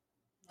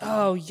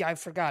 Oh, yeah, I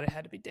forgot it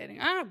had to be dating.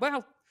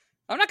 Well,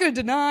 I'm not going to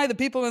deny the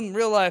people in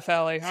real life,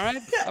 Allie, all right?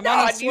 I'm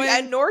on a swing.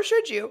 And nor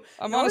should you.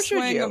 I'm on a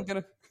swing.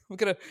 I'm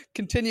gonna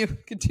continue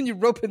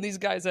roping these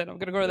guys in. I'm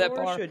gonna go to that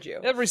bar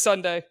every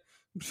Sunday.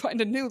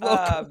 Find a new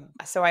local.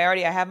 So I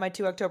have my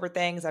 2 October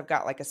things. I've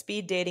got like a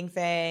speed dating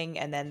thing,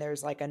 and then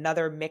there's like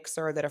another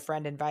mixer that a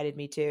friend invited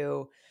me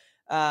to.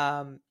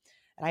 And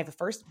I have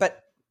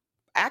but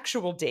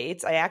actual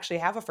dates. I actually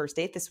have a first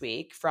date this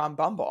week from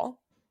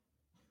Bumble.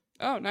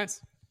 Oh,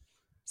 nice.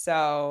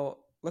 So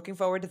looking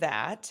forward to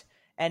that.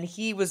 And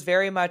he was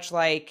very much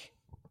like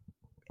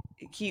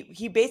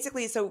he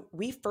basically. So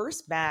we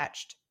first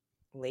matched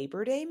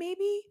Labor Day,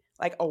 maybe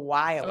like a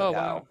while ago.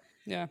 Wow.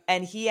 Yeah.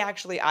 And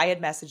I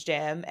had messaged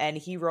him and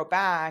he wrote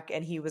back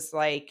and he was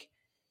like,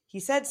 he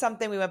said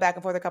something. We went back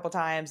and forth a couple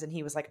times and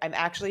he was like, I'm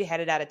actually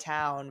headed out of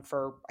town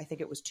for, I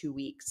think it was 2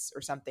 weeks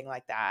or something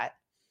like that.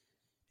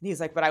 And he's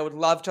like, but I would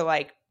love to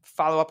like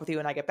follow up with you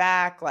when I get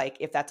back, like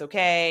if that's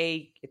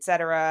okay,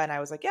 etc. And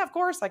I was like, yeah, of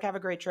course, like have a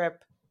great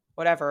trip,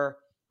 whatever.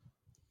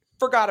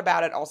 Forgot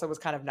about it. Also was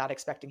kind of not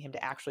expecting him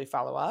to actually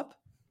follow up.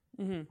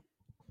 Mm-hmm.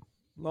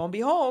 Lo and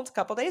behold, a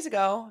couple days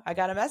ago, I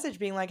got a message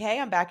being like, hey,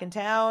 I'm back in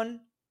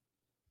town.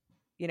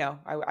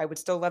 I would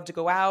still love to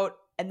go out.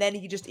 And then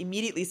he just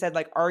immediately said,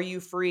 like, are you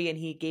free? And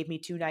he gave me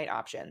 2 night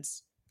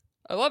options.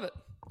 I love it.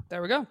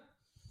 There we go.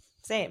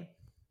 Same.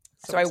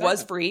 So I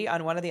was free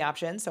on one of the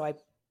options. So I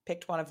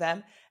picked one of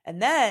them.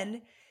 And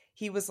then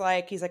he's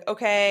like,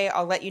 okay,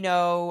 I'll let you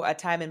know a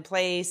time and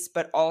place.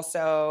 But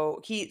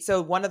also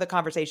so one of the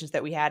conversations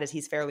that we had is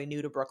he's fairly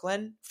new to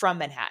Brooklyn from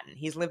Manhattan.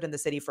 He's lived in the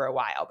city for a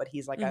while, but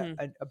he's like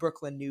a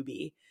Brooklyn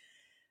newbie.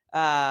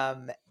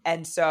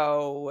 And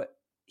so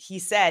he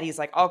said, he's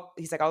like, I'll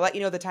let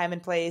you know the time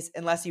and place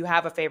unless you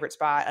have a favorite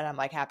spot. And I'm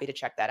like, happy to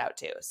check that out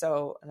too.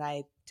 So, and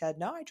I said,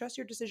 no, I trust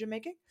your decision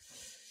making.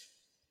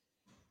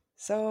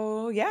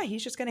 So yeah,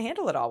 he's just going to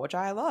handle it all, which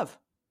I love.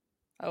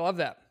 I love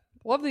that.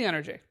 Love the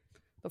energy.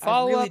 The I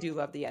follow-up. really do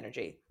love the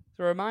energy.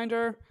 The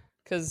reminder,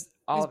 because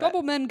these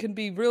Bumble men can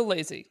be real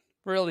lazy,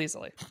 real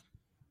easily.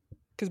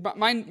 Because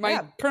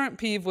my current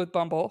peeve with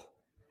Bumble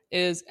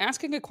is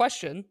asking a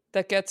question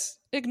that gets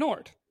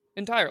ignored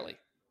entirely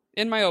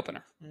in my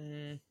opener.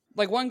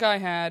 Like one guy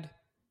had,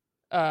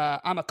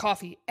 I'm a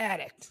coffee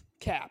addict,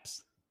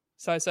 caps.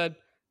 So I said,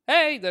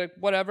 hey,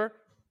 whatever,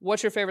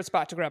 what's your favorite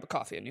spot to grab a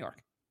coffee in New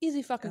York?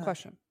 Easy fucking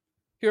question.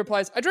 He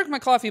replies, I drink my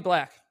coffee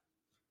black.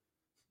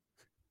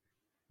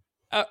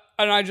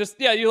 And I just,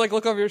 you like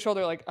look over your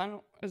shoulder like,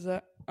 is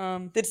that,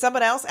 Did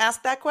someone else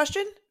ask that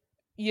question?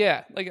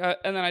 Yeah. Like,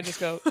 and then I just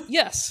go,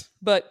 yes,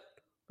 but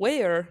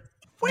where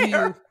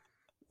do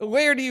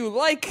you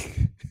like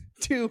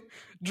to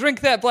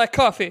drink that black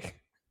coffee?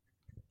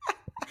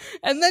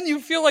 And then you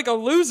feel like a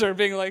loser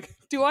being like,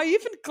 do I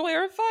even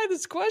clarify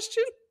this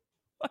question?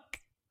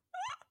 Like,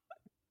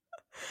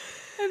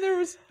 and there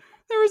was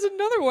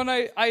another one.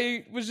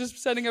 I was just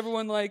sending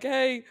everyone like,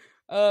 hey,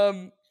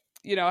 how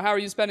are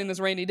you spending this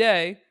rainy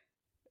day?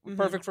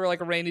 Perfect for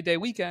like a rainy day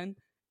weekend.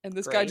 And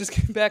this guy just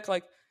came back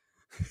like,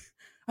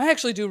 I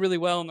actually do really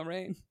well in the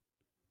rain.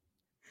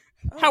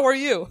 How are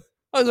you?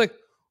 I was like,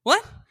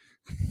 what?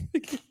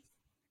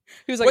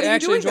 He was like, I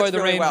actually enjoy the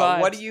really rain well?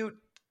 vibes. What do you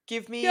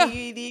give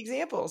me the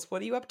examples?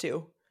 What are you up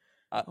to?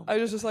 I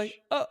was just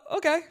like, oh,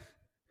 okay.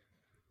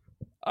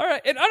 All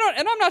right. And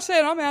I'm not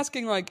saying I'm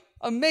asking like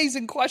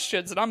amazing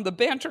questions and I'm the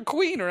banter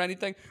queen or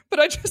anything, but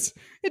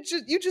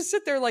you just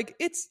sit there like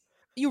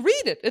you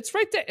read it. It's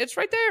right there. It's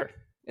right there.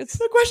 It's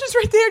the question's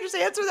right there. Just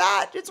answer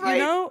that. It's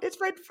right.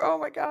 It's right. Oh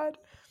my God.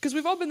 Because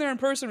we've all been there in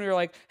person. We were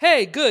like,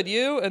 hey, good,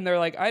 you? And they're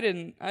like, I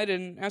didn't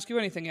ask you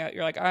anything yet.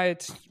 You're like,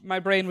 my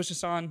brain was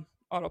just on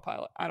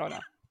autopilot. I don't know.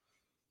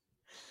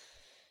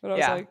 But I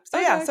was like,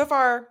 okay. So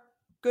far,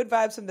 good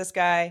vibes from this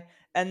guy.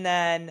 And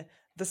then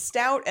the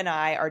stout and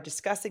I are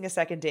discussing a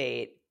second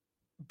date,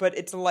 but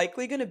it's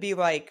likely going to be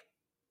like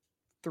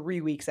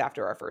 3 weeks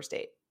after our first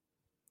date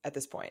at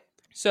this point.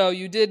 So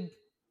you did,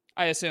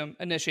 I assume,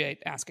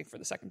 initiate asking for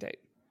the second date.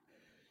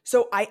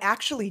 So I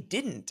actually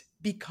didn't,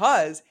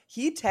 because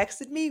he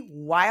texted me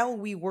while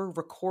we were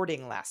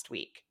recording last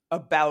week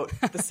about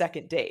the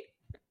second date.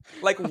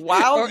 Like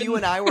while you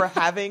and I were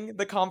having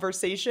the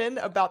conversation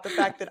about the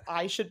fact that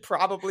I should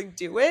probably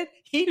do it,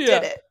 he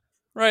did it.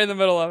 Right in the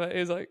middle of it. He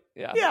was like,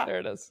 yeah, there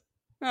it is.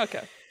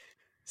 Okay.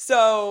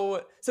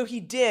 So he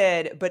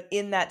did, but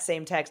in that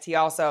same text, he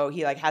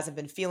like hasn't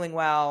been feeling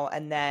well.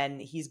 And then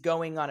he's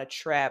going on a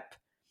trip,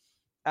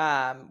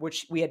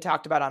 which we had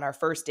talked about on our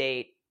first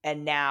date.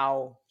 And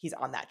now he's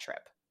on that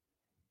trip.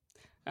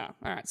 Oh, all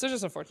right. So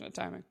just unfortunate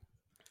timing.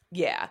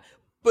 Yeah.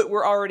 But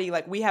we're already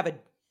like, we have a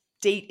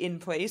date in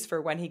place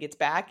for when he gets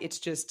back. It's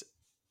just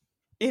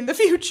in the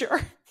future.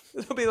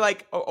 It'll be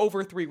like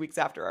over 3 weeks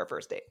after our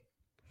first date.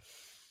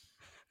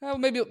 Well,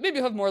 maybe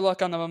you'll have more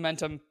luck on the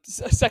momentum.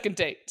 Second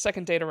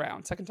date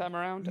around. Second time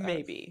around.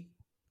 Maybe.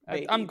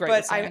 I'm great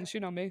at science.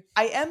 You know me.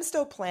 I am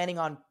still planning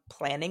on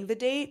planning the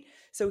date.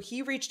 So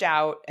he reached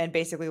out and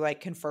basically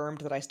like confirmed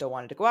that I still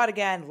wanted to go out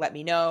again. Let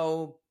me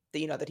know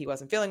that, that he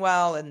wasn't feeling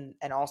well and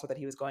also that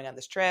he was going on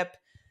this trip.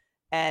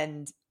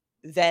 And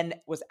then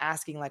was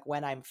asking like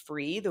when I'm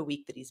free the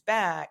week that he's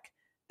back.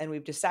 And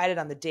we've decided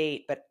on the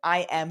date, but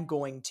I am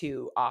going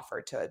to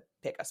offer to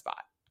pick a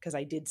spot because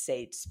I did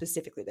say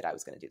specifically that I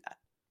was going to do that.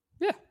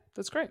 Yeah,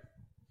 that's great.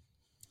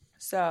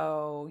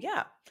 So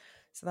yeah.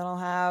 So then I'll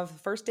have the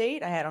first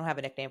date. I don't have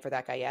a nickname for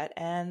that guy yet.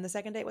 And the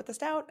second date with the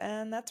stout.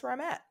 And that's where I'm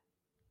at.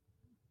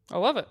 I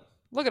love it.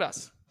 Look at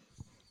us.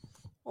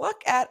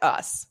 Look at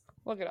us.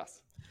 Look at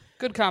us.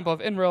 Good combo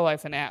of in real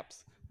life and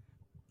apps.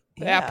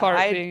 The app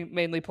part being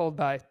mainly pulled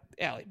by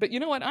Allie. But you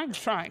know what? I'm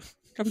trying.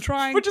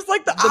 Which is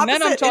like the opposite.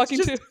 Men I'm talking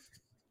to.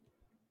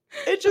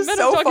 It's just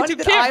so funny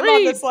that I'm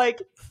on this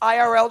like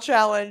IRL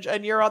challenge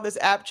and you're on this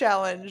app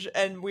challenge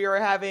and we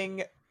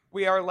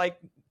are like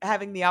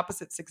having the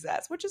opposite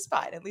success, which is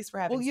fine. At least we're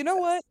having you know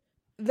what?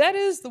 That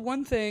is the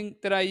one thing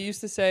that I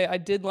used to say I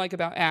did like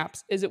about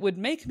apps is it would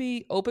make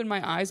me open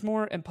my eyes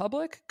more in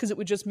public because it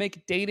would just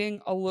make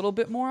dating a little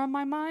bit more on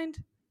my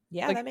mind.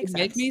 Yeah, like, that makes sense.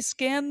 Make me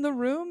scan the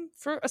room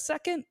for a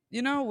second,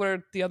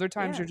 where the other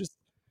times you're just,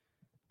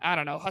 I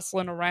don't know,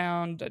 hustling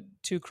around,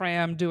 too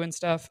crammed, doing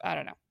stuff. I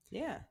don't know.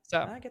 Yeah, so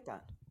I get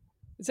that.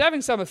 It's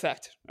having some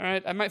effect. All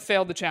right, I might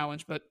fail the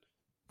challenge, but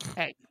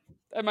hey,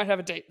 I might have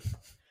a date.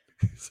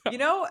 So, You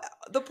know,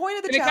 the point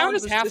of the can it count challenge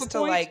as was half just a to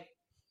point? like,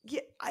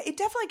 yeah, it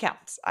definitely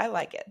counts. I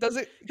like it. Does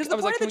it? Because I the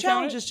was point like, of can the we count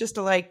challenge it? is just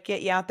to like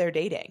get you out there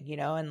dating, you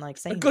know, and like A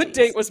saying good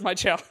date goodies. was my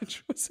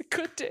challenge. Was a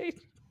good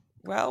date.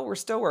 Well, we're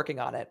still working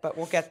on it, but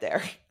we'll get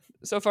there.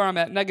 So far, I'm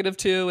at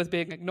 -2 with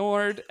being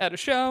ignored at a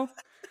show,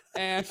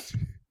 and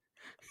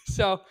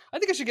so I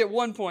think I should get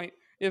 1 point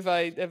if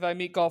I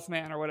meet Golf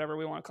Man or whatever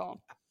we want to call him.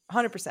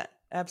 100%.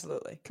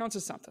 Absolutely. Counts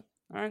as something.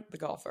 All right. The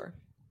golfer.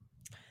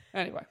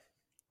 Anyway,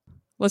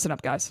 listen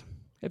up, guys.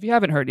 If you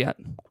haven't heard yet,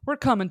 we're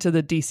coming to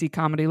the DC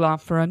Comedy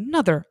Loft for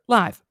another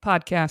live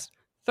podcast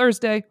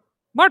Thursday,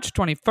 March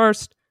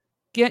 21st.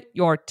 Get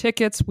your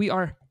tickets. We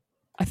are,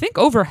 I think,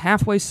 over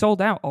halfway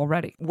sold out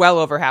already. Well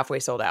over halfway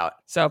sold out.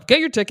 So get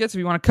your tickets if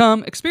you want to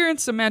come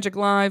experience some magic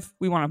live.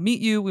 We want to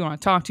meet you. We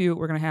want to talk to you.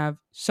 We're going to have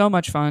so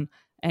much fun.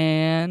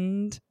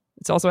 And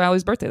it's also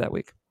Allie's birthday that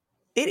week.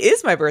 It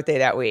is my birthday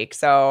that week.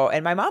 So,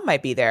 and my mom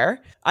might be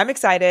there. I'm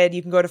excited.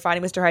 You can go to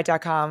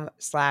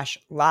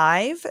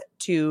findingmrheight.com/live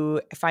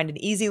to find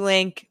an easy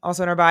link,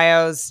 also in our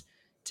bios,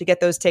 to get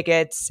those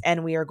tickets.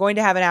 And we are going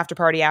to have an after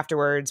party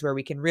afterwards where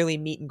we can really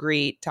meet and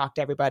greet, talk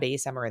to everybody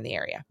somewhere in the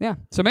area. Yeah.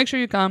 So make sure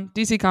you come.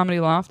 DC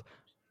Comedy Loft,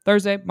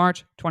 Thursday,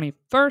 March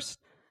 21st.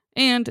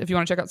 And if you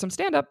want to check out some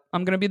stand-up,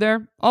 I'm going to be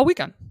there all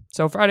weekend.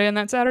 So Friday and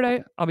that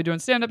Saturday, I'll be doing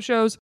stand-up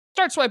shows.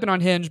 Start swiping on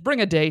Hinge. Bring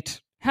a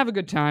date. Have a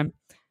good time.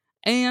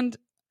 And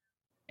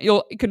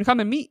you can come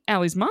and meet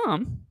Allie's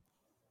mom,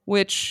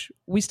 which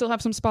we still have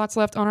some spots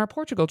left on our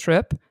Portugal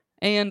trip.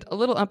 And a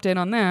little update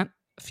on that.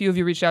 A few of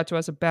you reached out to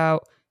us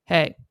about,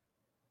 hey,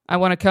 I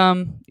want to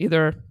come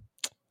either,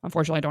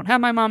 unfortunately, I don't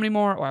have my mom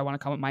anymore, or I want to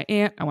come with my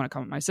aunt. I want to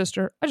come with my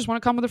sister. I just want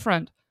to come with a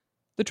friend.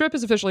 The trip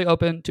is officially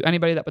open to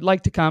anybody that would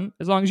like to come,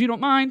 as long as you don't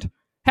mind.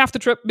 Half the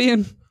trip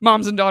being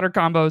moms and daughter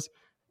combos.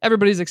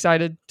 Everybody's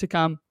excited to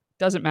come.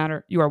 Doesn't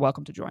matter. You are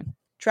welcome to join.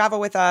 Travel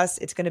with us.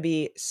 It's going to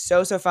be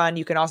so fun.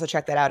 You can also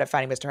check that out at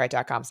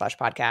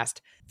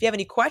findingmrheight.com/podcast. If you have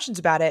any questions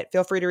about it,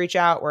 feel free to reach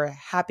out. We're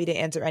happy to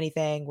answer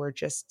anything. We're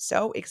just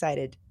so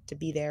excited to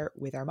be there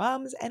with our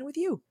moms and with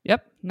you.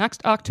 Yep.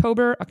 Next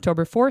October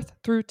 4th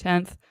through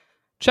 10th.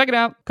 Check it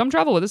out. Come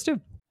travel with us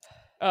too.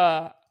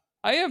 I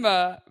am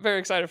very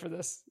excited for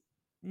this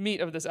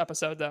meat of this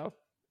episode, though.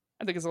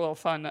 I think it's a little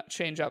fun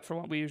change up from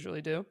what we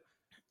usually do.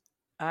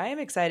 I am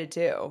excited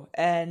too.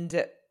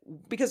 And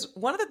because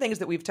one of the things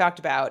that we've talked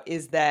about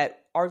is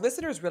that our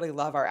listeners really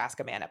love our Ask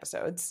a Man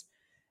episodes.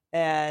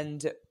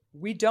 And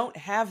we don't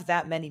have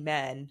that many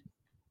men,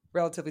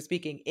 relatively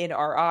speaking, in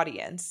our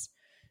audience.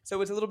 So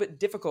it's a little bit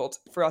difficult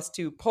for us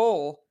to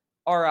poll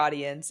our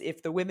audience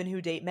if the women who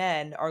date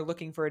men are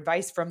looking for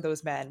advice from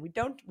those men. We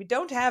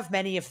don't have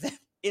many of them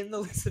in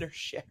the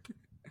listenership.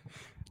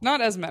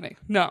 Not as many.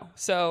 No.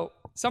 So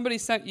somebody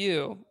sent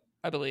you,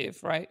 I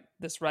believe, right?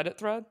 This Reddit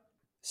thread.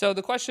 So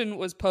the question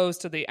was posed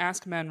to the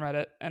Ask Men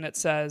Reddit, and it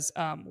says,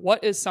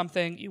 what is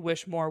something you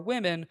wish more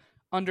women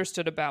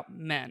understood about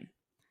men?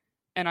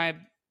 And I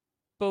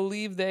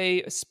believe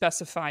they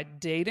specified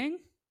dating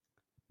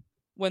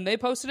when they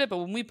posted it, but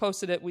when we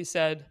posted it, we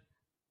said,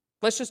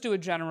 let's just do a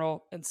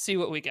general and see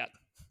what we get.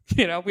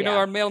 You know, we know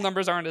our male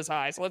numbers aren't as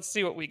high, so let's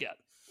see what we get.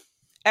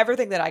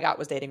 Everything that I got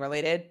was dating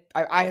related.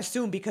 I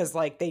assume because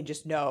like they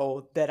just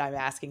know that I'm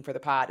asking for the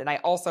pod. And I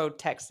also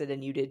texted,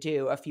 and you did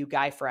too, a few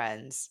guy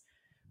friends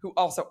who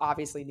also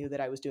obviously knew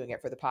that I was doing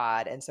it for the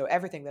pod. And so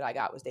everything that I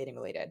got was dating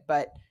related.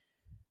 But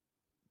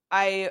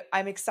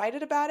I'm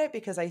excited about it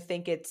because I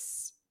think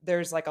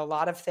there's like a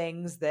lot of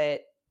things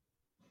that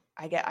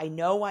I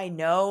know,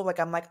 like,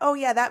 I'm like, oh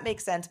yeah, that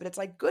makes sense. But it's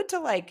like good to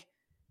like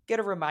get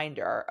a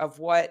reminder of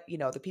what, you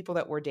know, the people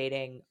that we're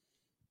dating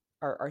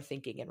are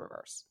thinking in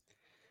reverse.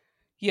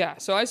 Yeah.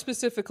 So I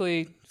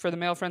specifically, for the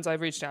male friends I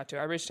reached out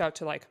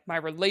to like my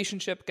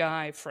relationship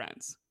guy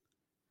friends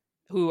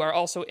who are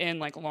also in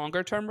like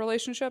longer term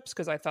relationships.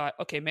 Cause I thought,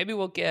 okay, maybe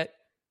we'll get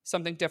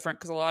something different.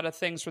 Cause a lot of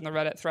things from the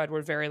Reddit thread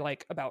were very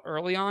like about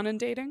early on in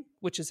dating,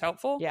 which is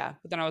helpful. Yeah.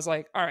 But then I was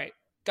like, all right,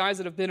 guys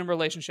that have been in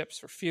relationships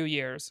for a few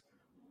years,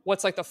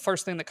 what's like the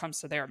first thing that comes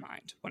to their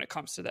mind when it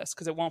comes to this?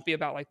 Cause it won't be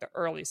about like the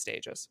early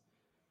stages.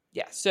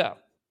 Yeah. So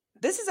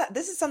this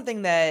is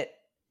something that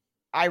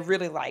I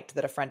really liked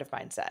that a friend of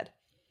mine said.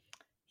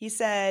 He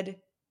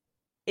said,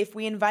 if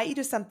we invite you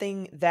to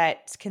something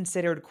that's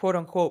considered quote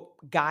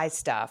unquote guy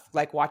stuff,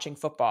 like watching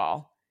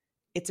football,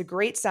 it's a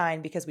great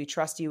sign because we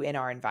trust you in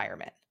our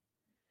environment.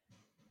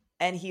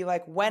 And he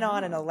like went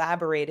on and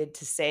elaborated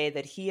to say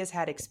that he has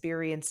had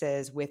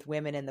experiences with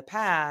women in the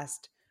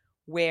past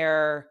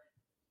where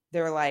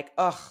they're like,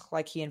 ugh,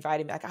 like he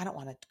invited me, like, I don't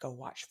want to go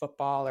watch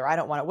football, or I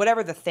don't want to,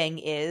 whatever the thing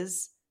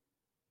is.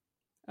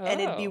 Oh.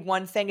 And it'd be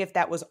one thing if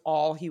that was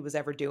all he was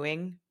ever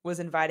doing, was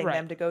inviting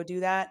them to go do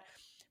that.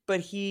 But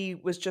he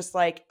was just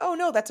like, oh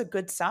no, that's a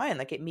good sign.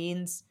 Like it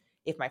means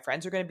if my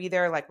friends are going to be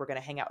there, like we're going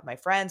to hang out with my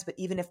friends. But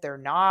even if they're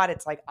not,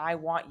 it's like, I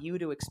want you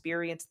to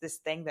experience this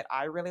thing that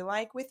I really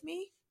like with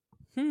me.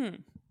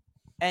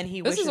 And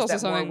he wishes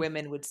that more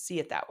women would see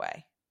it that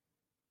way.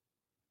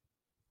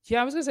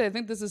 Yeah, I was going to say, I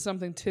think this is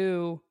something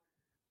too,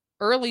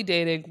 early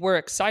dating, we're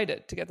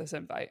excited to get this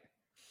invite.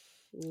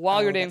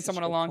 while you're dating that's such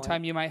someone a a good long point.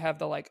 time, you might have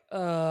the like,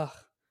 ugh,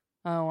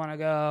 I don't want to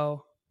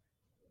go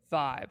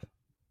vibe.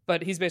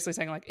 But he's basically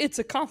saying like, it's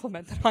a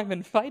compliment that I'm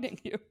inviting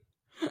you.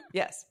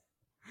 Yes.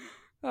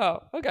 Oh,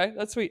 okay.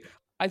 That's sweet.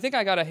 I think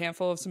I got a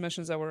handful of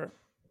submissions that were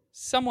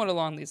somewhat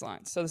along these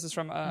lines. So this is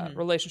from a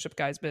relationship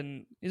guy. He's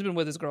been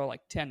with his girl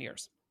like 10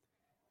 years.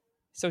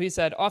 So he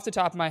said, off the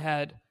top of my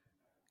head,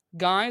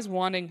 guys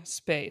wanting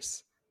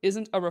space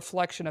isn't a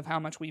reflection of how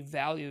much we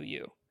value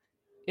you.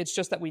 It's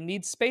just that we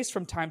need space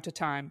from time to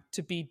time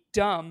to be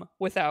dumb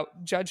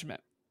without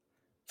judgment.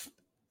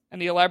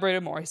 And he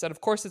elaborated more. He said,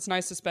 of course, it's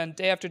nice to spend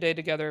day after day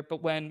together,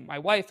 but when my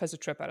wife has a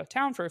trip out of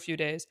town for a few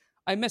days,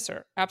 I miss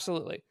her,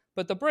 absolutely.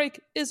 But the break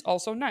is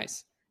also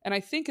nice. And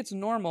I think it's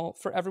normal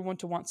for everyone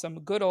to want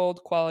some good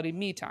old quality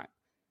me time.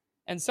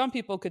 And some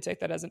people could take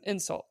that as an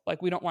insult,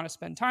 like we don't want to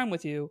spend time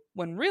with you,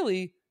 when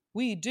really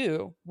we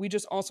do. We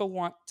just also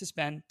want to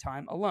spend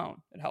time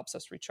alone. It helps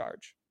us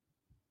recharge.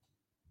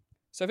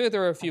 So I feel like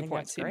there are a few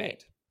points he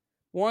made.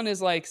 One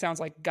is like, sounds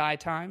like guy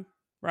time,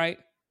 right?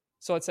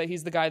 So let's say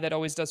he's the guy that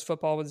always does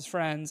football with his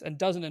friends and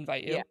doesn't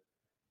invite you. Yeah.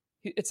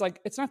 It's like,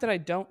 it's not that I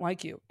don't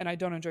like you and I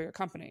don't enjoy your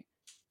company,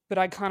 but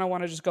I kind of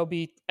want to just go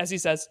be, as he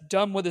says,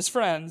 dumb with his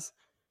friends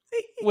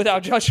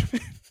without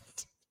judgment.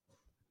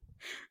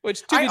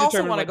 Which to I be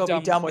also want to what go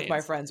be dumb with means.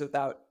 my friends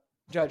without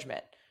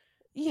judgment.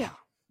 Yeah,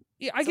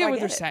 I get what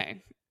they're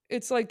saying.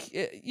 It's like,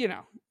 you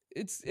know,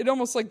 it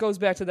almost like goes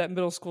back to that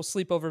middle school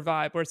sleepover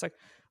vibe where it's like,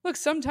 look,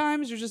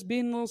 sometimes you're just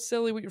being a little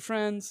silly with your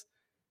friends.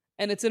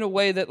 And it's in a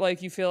way that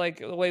like you feel like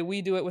the way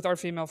we do it with our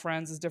female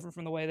friends is different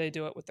from the way they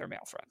do it with their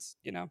male friends,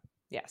 you know?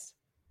 Yes.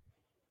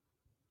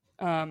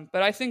 But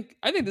I think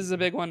this is a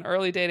big one,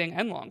 early dating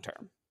and long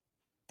term.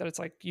 That it's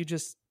like you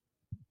just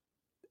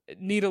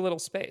need a little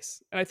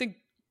space. And I think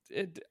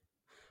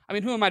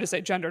who am I to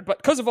say gendered?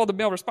 But because of all the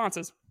male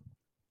responses,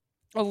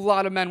 a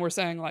lot of men were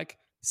saying like,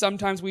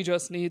 sometimes we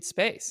just need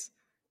space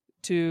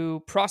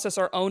to process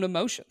our own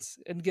emotions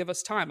and give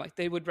us time. Like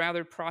they would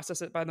rather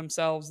process it by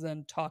themselves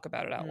than talk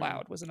about it out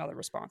loud was another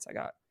response I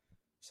got.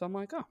 So I'm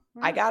like, oh,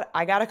 right.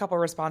 I got a couple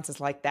of responses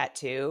like that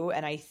too.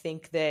 And I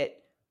think that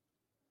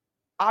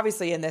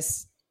obviously in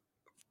this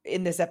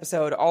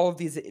episode, all of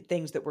these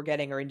things that we're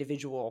getting are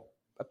individual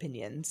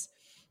opinions.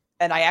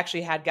 And I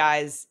actually had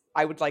guys,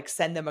 I would like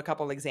send them a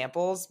couple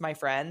examples, my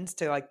friends,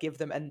 to like give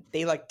them, and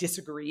they like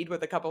disagreed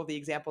with a couple of the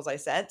examples I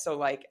sent. So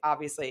like,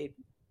 obviously,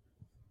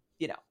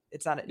 you know,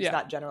 it's not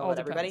general with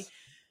everybody.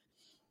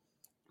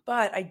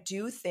 But I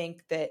do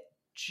think that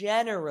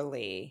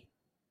generally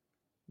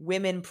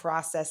women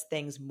process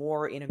things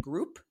more in a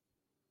group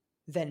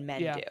than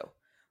men do.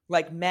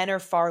 Like men are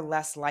far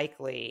less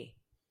likely,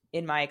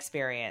 in my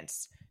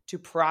experience, to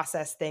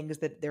process things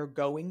that they're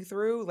going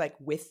through like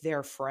with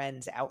their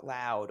friends out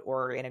loud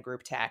or in a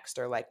group text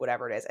or like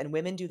whatever it is. And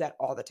women do that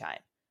all the time.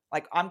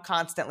 Like I'm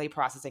constantly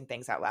processing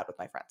things out loud with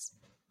my friends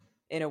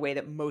in a way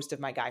that most of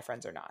my guy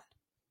friends are not.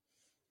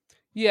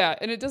 Yeah,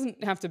 and it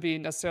doesn't have to be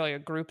necessarily a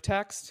group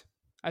text.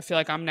 I feel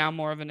like I'm now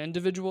more of an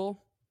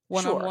individual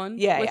one-on-one.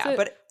 Sure. Yeah,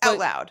 but out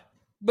loud.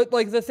 But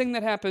like the thing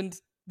that happened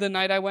the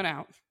night I went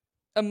out,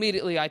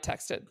 immediately I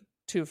texted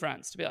 2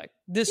 friends to be like,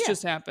 this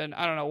just happened.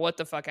 I don't know what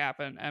the fuck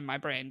happened, and my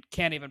brain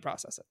can't even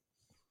process it.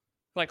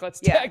 Like,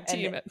 let's tag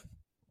team it.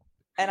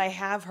 And I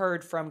have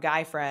heard from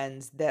guy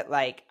friends that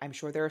like, I'm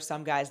sure there are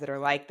some guys that are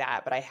like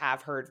that, but I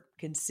have heard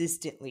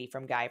consistently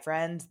from guy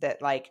friends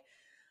that like,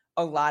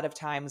 a lot of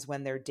times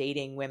when they're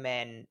dating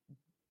women,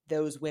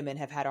 those women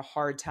have had a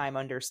hard time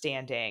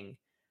understanding,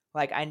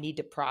 like, I need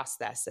to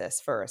process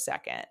this for a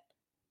second.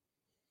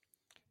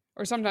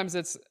 Or sometimes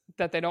it's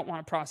that they don't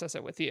want to process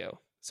it with you.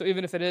 So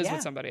even if it is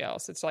with somebody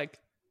else, it's like,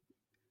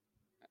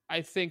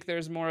 I think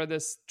there's more of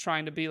this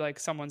trying to be like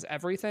someone's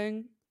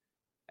everything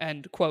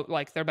and quote,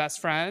 like their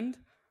best friend.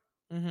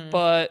 Mm-hmm.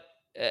 But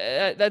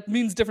that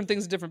means different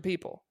things to different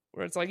people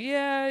where it's like,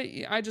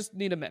 I just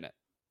need a minute.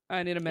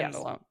 I need a minute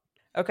alone.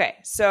 Okay,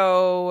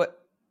 so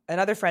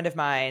another friend of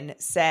mine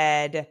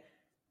said,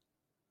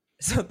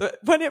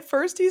 when at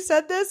first he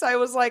said this, I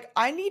was like,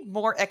 I need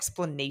more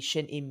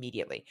explanation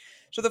immediately.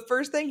 So the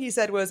first thing he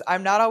said was,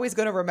 I'm not always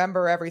going to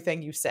remember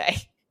everything you say.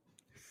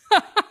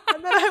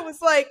 And then I was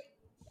like,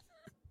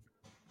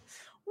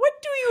 what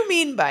do you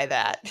mean by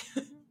that?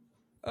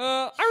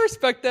 I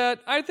respect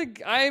that. I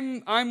think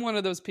I'm one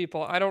of those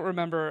people. I don't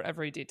remember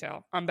every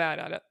detail. I'm bad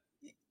at it.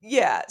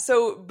 Yeah.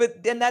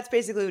 And that's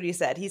basically what he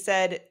said. He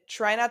said,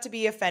 try not to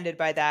be offended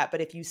by that.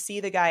 But if you see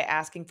the guy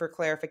asking for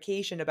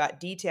clarification about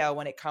detail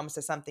when it comes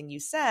to something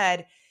you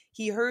said,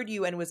 he heard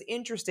you and was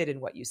interested in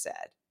what you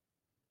said.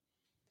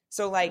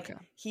 So like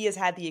he has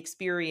had the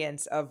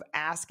experience of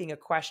asking a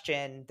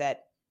question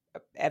that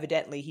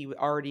evidently he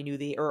already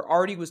knew or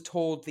already was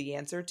told the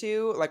answer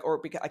to, like,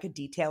 or like a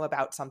detail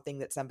about something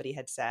that somebody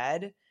had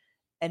said.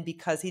 And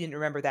because he didn't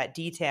remember that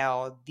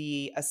detail,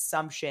 the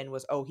assumption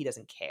was, oh, he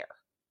doesn't care.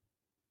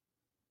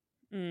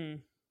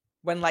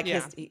 When like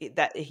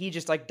he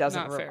just like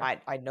doesn't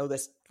I know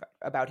this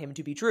about him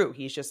to be true.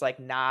 He's just like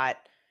he's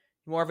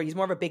more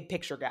of a big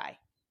picture guy.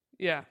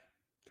 Yeah.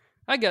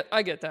 I get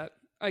that.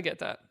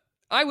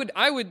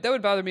 that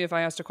would bother me if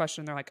I asked a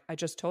question and they're like, I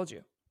just told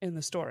you in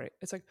the story.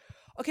 It's like,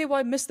 okay, well,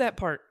 I missed that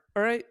part.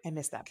 All right. I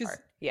missed that part.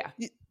 Yeah.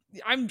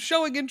 I'm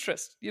showing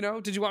interest.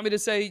 Did you want me to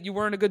say you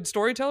weren't a good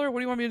storyteller? What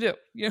do you want me to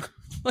do?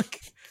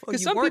 Like,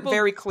 because you weren't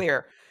very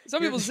clear.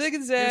 Some people zig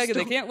and zag and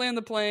they can't land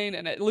the plane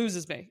and it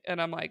loses me.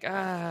 And I'm like,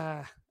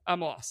 I'm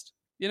lost,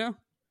 Yeah.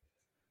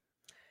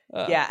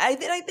 I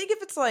think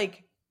if it's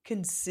like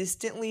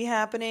consistently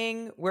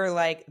happening where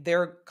like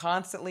they're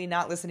constantly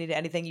not listening to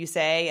anything you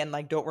say and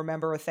like don't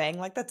remember a thing,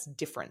 like that's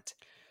different.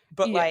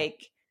 But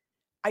like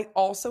I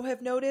also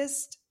have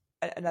noticed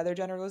another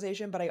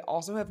generalization, but I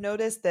also have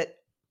noticed that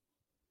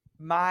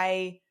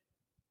my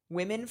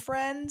women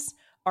friends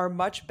are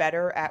much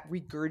better at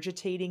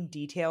regurgitating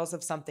details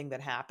of something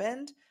that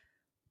happened.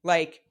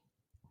 Like,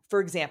 for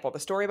example, the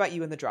story about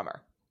you and the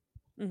drummer.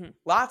 Mm-hmm.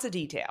 Lots of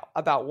detail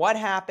about what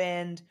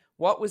happened,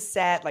 what was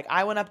said. Like,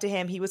 I went up to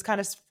him. He was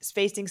kind of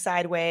facing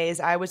sideways.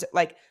 I was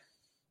like,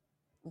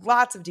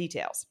 lots of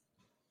details.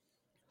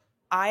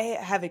 I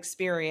have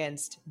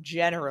experienced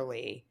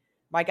generally,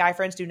 my guy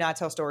friends do not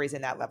tell stories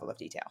in that level of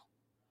detail.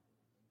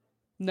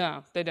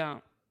 No, they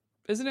don't.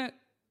 Isn't it?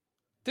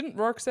 Didn't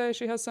Rourke say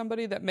she has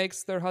somebody that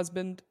makes their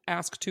husband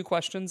ask 2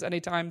 questions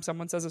anytime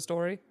someone says a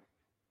story?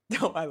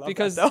 No, I love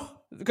that though.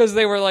 Because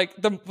they were like,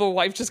 the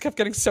wife just kept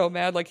getting so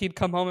mad. Like he'd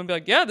come home and be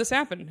like, yeah, this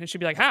happened. And she'd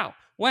be like, how?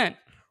 When?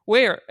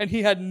 Where? And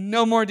he had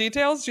no more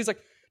details. She's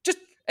like, just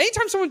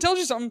anytime someone tells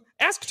you something,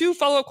 ask 2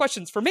 follow-up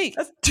questions for me.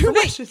 That's 2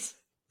 questions.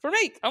 For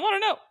me. I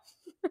want to know.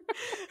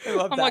 I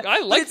love that. I'm like,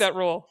 I like that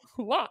rule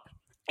a lot.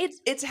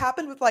 It's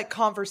happened with like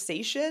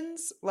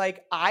conversations.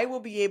 Like I will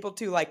be able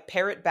to like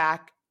parrot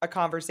back a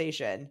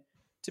conversation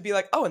to be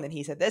like, oh, and then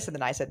he said this, and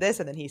then I said this,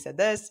 and then he said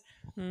this.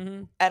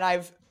 Mm-hmm.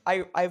 And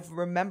I've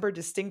remembered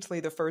distinctly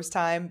the first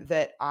time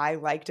that I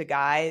liked a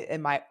guy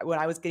when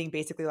I was getting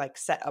basically like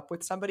set up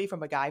with somebody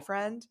from a guy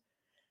friend,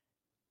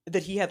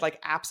 that he had like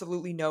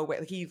absolutely no way,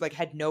 like he like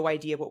had no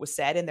idea what was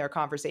said in their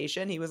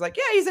conversation. He was like,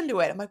 yeah, he's into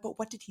it. I'm like, but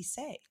what did he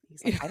say?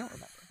 He's like, I don't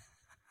remember.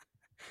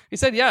 He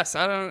said yes.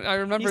 I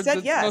remember he said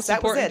the yes. most That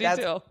important was it.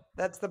 detail.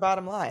 That's the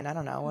bottom line. I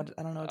don't know what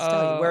to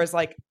tell you. Whereas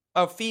like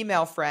a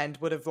female friend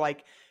would have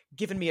like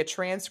given me a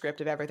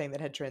transcript of everything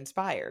that had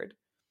transpired.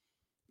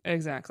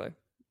 Exactly.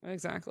 All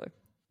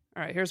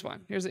right, here's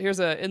one. Here's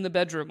a in the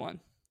bedroom one.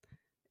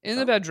 In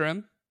the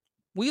bedroom,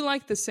 we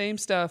like the same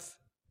stuff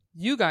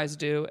you guys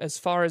do as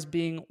far as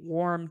being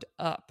warmed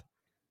up,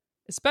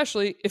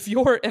 especially if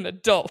you're an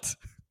adult.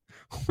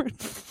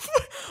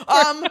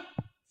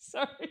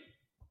 Sorry,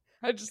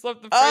 I just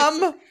love the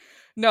phrase.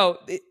 No,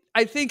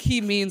 I think he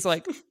means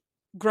like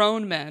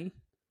grown men.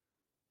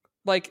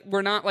 Like,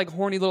 we're not like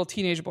horny little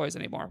teenage boys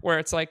anymore, where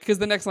it's like, because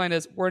the next line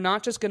is, we're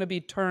not just going to be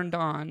turned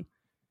on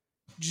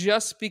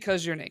just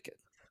because you're naked.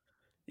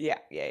 Yeah,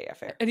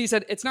 fair. And he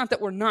said, it's not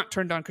that we're not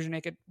turned on because you're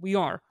naked. We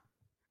are.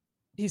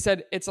 He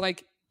said, it's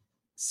like,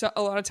 so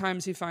a lot of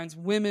times he finds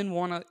women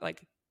want to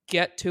like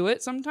get to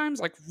it sometimes,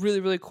 like really,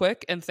 really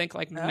quick, and think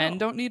like men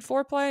don't need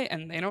foreplay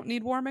and they don't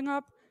need warming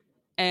up.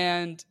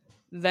 And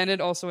then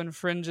it also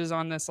infringes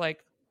on this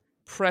like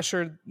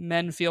pressure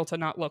men feel to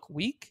not look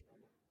weak,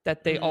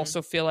 that they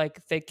also feel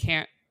like they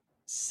can't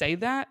say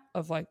that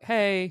of like,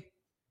 hey,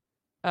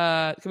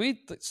 can we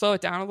slow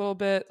it down a little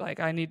bit? Like,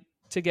 I need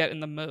to get in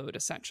the mood,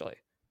 essentially.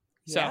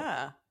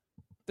 Yeah. So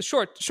the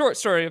short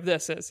story of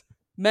this is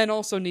men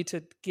also need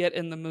to get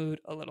in the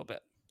mood a little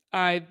bit.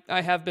 I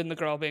have been the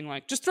girl being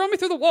like, just throw me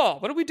through the wall.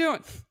 What are we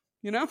doing?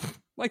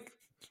 Like,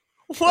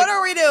 what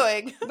are we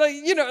doing? Like,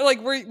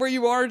 like where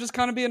you are just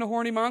kind of being a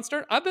horny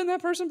monster. I've been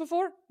that person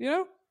before,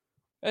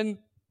 and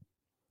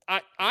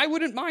I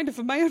wouldn't mind if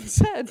a man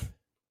said,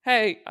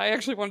 hey, I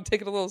actually want to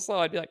take it a little slow.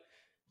 I'd be like,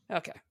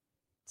 okay,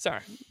 sorry.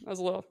 That was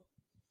a little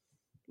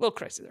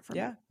crazy there for me.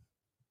 Yeah.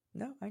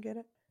 No, I get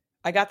it.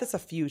 I got this a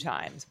few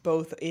times,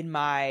 both in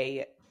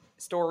my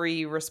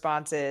story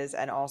responses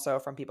and also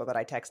from people that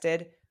I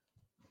texted.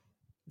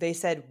 They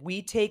said,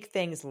 we take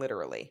things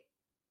literally.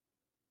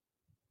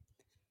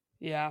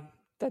 Yeah,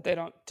 that they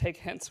don't take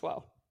hints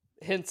well.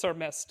 Hints are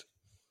missed.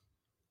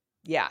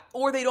 Yeah,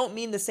 or they don't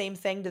mean the same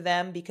thing to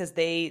them because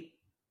they've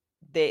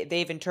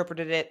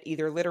interpreted it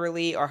either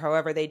literally or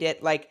however they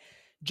did. Like,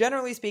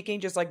 generally speaking,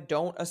 just like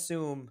don't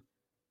assume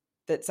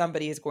that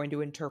somebody is going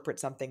to interpret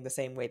something the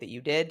same way that you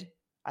did.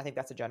 I think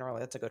that's a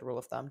good rule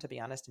of thumb, to be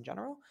honest, in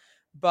general.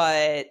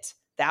 But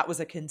that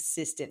was a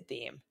consistent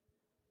theme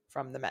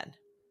from the men.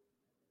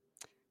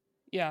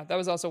 Yeah, that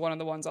was also one of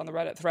the ones on the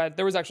Reddit thread.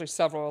 There was actually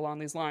several along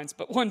these lines,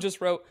 but one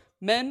just wrote,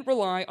 men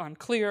rely on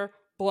clear,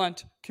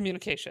 blunt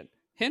communication.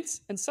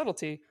 Hints and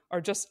subtlety are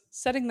just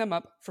setting them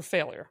up for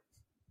failure.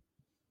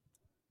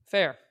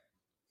 Fair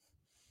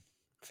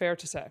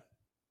to say.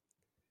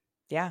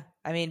 Yeah.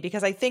 I mean,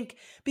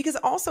 because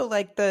also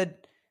like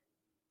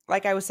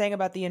I was saying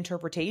about the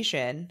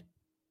interpretation,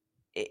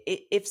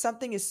 if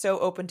something is so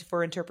open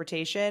for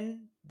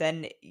interpretation,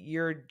 then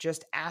you're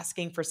just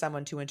asking for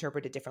someone to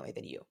interpret it differently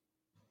than you.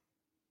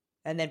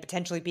 And then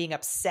potentially being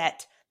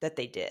upset that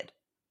they did.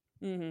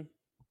 Mm-hmm.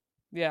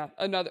 Yeah.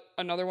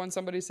 Another one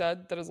somebody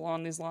said that is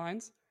along these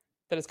lines,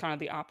 that is kind of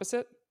the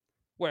opposite,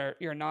 where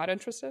you're not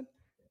interested.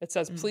 It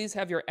says, please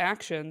have your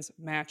actions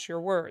match your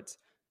words.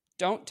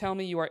 Don't tell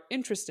me you are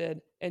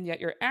interested and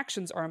yet your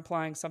actions are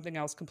implying something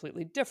else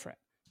completely different.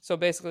 So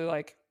basically,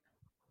 like,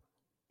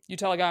 you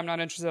tell a guy I'm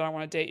not interested, I don't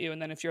want to date you,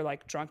 and then if you're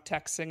like drunk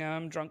texting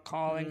him, drunk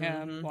calling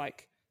him,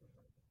 like,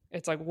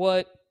 it's like,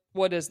 what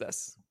is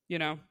this? You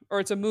know? Or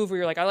it's a move where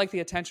you're like, I like the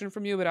attention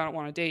from you, but I don't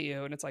want to date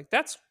you. And it's like,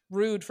 that's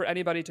rude for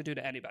anybody to do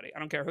to anybody. I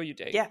don't care who you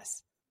date.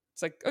 Yes.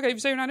 It's like, okay, if you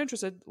say you're not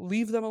interested,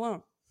 leave them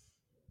alone.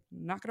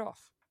 Knock it off.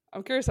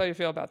 I'm curious how you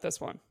feel about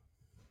this one.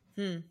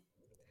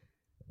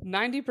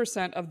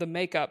 90% of the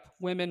makeup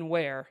women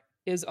wear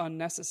is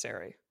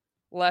unnecessary.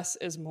 Less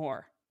is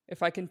more.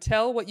 If I can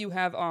tell what you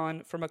have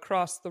on from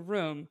across the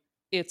room,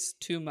 it's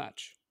too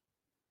much.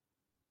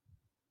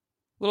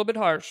 A little bit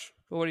harsh,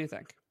 but what do you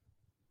think?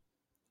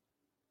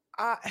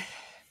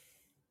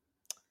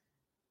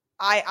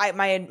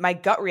 My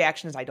gut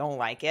reaction is I don't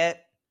like it.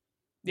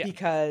 Yeah.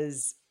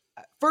 Because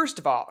first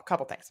of all, a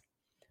couple things.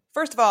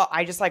 First of all,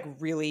 I just like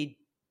really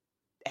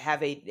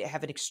have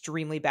an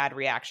extremely bad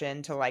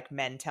reaction to like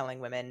men telling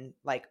women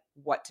like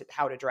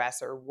how to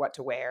dress or what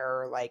to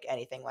wear or like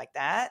anything like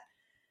that.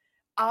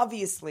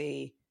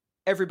 Obviously,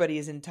 everybody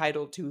is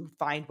entitled to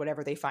find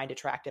whatever they find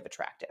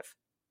attractive.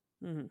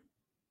 Mm-hmm.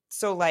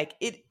 So like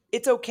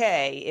it's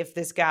okay if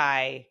this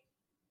guy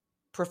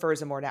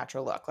prefers a more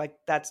natural look. Like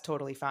that's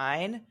totally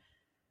fine.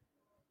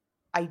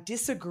 I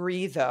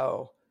disagree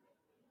though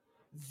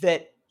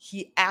that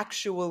he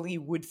actually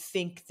would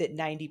think that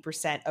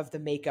 90% of the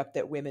makeup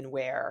that women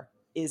wear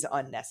is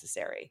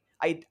unnecessary.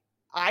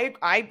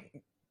 I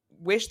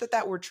wish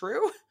that were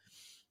true,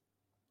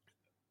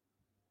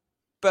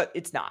 but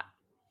it's not.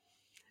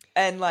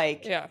 And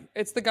like, yeah,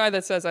 it's the guy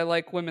that says, I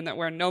like women that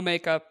wear no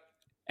makeup.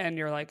 And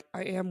you're like,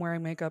 I am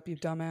wearing makeup, you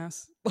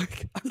dumbass.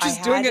 Like, I'm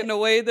just doing it in a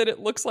way that it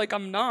looks like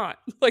I'm not.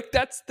 Like,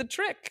 that's the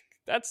trick.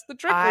 That's the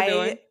trick we're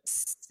doing.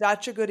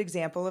 Such a good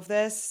example of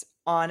this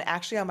on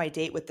my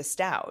date with the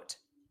stout.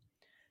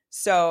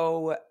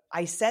 So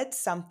I said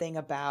something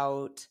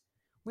about,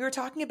 we were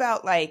talking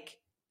about like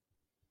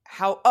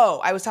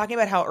I was talking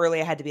about how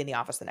early I had to be in the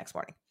office the next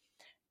morning.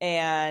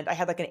 And I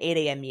had like an 8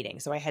 a.m. meeting.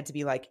 So I had to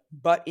be like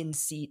butt in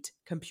seat,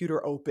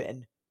 computer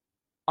open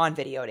on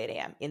video at 8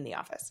 a.m. in the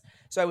office.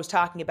 So I was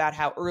talking about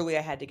how early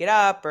I had to get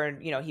up, or,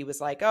 you know, he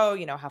was like, oh,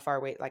 you know, how far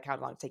away, like how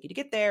long it take you to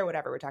get there,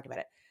 whatever. We're talking about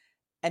it.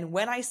 And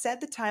when I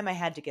said the time I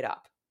had to get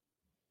up,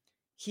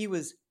 he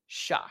was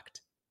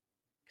shocked.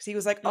 Because he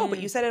was like, oh,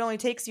 but you said it only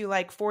takes you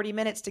like 40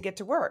 minutes to get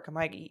to work. I'm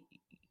like,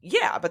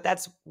 yeah, but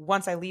that's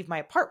once I leave my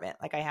apartment.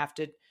 Like I'm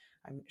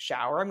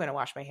shower, I'm going to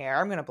wash my hair,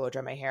 I'm going to blow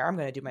dry my hair, I'm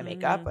going to do my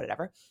makeup,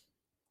 whatever.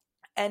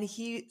 And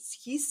he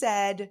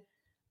said,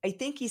 I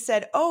think he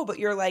said, oh, but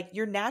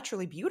you're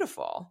naturally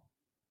beautiful.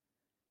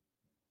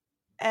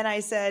 And I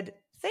said,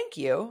 thank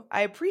you.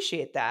 I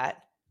appreciate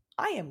that.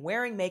 I am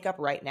wearing makeup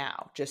right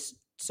now, just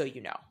so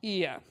you know.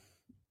 Yeah.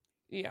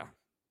 Yeah.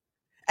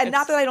 And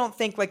not that I don't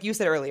think, like you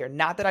said earlier,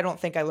 not that I don't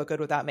think I look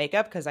good without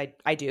makeup, because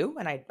I do,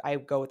 and I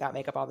go without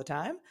makeup all the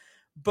time.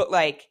 But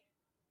like,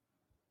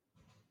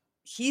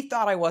 he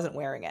thought I wasn't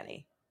wearing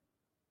any.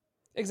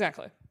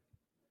 Exactly.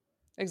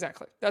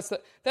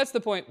 That's the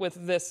point with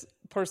this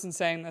person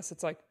saying this.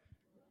 It's like,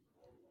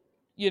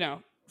 you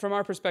know, from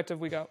our perspective,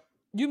 we go,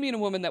 you mean a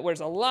woman that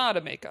wears a lot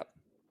of makeup.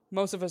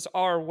 Most of us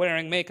are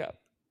wearing makeup,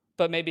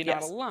 but maybe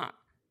not a lot.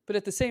 But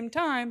at the same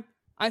time,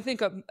 I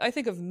think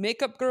of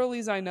makeup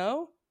girlies I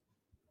know.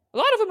 A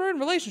lot of them are in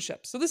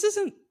relationships. So this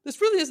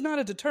really is not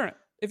a deterrent.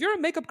 If you're a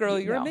makeup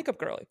girly, you're a makeup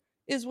girly.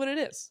 Is what it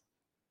is.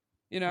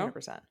 You know?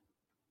 100%.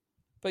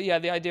 But yeah,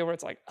 the idea where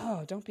it's like,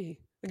 oh, don't be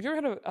like, have you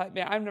ever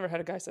had I've never had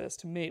a guy say this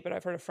to me, but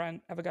I've heard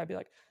a guy be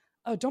like,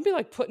 oh, don't be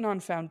like putting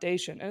on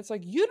foundation. And it's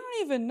like, you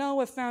don't even know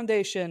what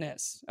foundation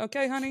is.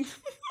 Okay, honey?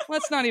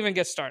 Let's not even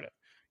get started.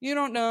 You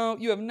don't know.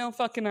 You have no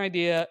fucking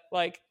idea.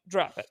 Like,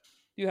 drop it.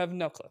 You have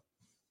no clue.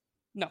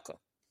 No clue.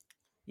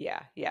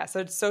 Yeah.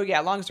 So yeah,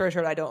 long story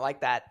short, I don't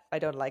like that. I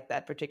don't like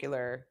that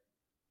particular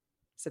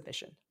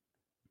submission.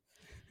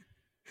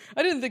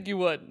 I didn't think you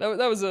would.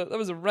 That was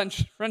a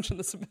wrench in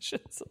the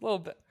submissions a little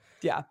bit.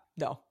 Yeah.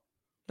 No,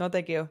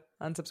 thank you.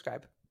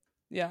 Unsubscribe.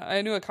 Yeah.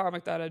 I knew a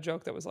comic that had a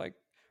joke that was like,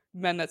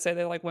 men that say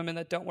they like women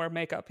that don't wear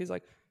makeup. He's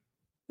like,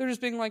 they're just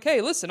being like,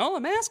 hey, listen, all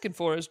I'm asking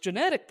for is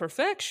genetic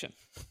perfection.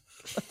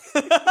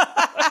 Which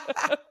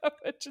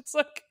it's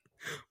like,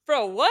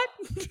 bro, what?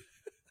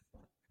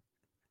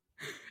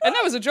 And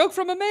that was a joke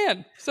from a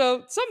man.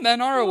 So some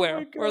men are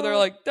aware, where they're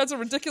like, that's a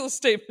ridiculous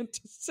statement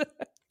to say.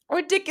 A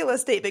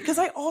ridiculous statement. Because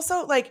I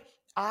also, like,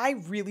 I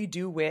really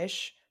do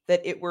wish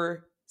that it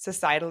were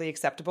societally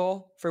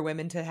acceptable for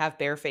women to have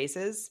bare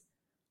faces.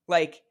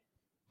 Like,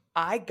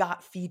 I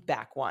got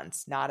feedback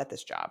once, not at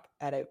this job,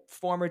 at a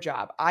former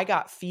job. I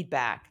got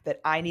feedback that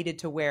I needed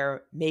to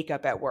wear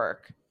makeup at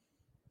work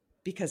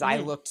because I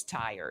looked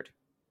tired.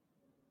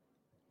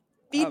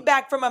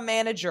 Feedback from a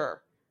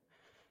manager.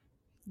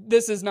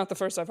 This is not the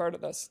first I've heard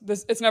of this.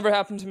 It's never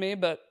happened to me,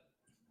 but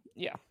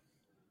yeah,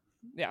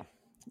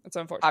 it's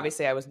unfortunate.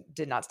 Obviously, I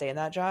did not stay in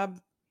that job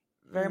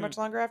very much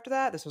longer after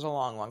that. This was a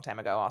long, long time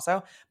ago,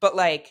 also. But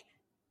like,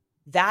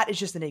 that is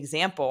just an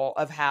example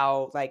of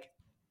how like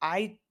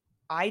I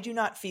do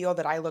not feel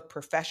that I look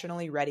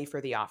professionally ready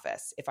for the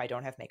office if I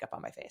don't have makeup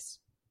on my face.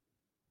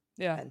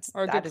 Yeah. And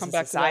Or a that good is a comeback to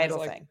that is societal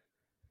like, thing.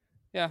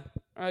 yeah,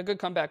 a good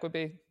comeback would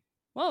be,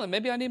 well, then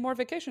maybe I need more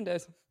vacation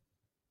days.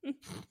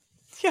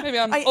 Yeah, Maybe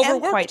I'm I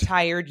overworked. am quite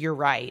tired. You're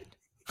right.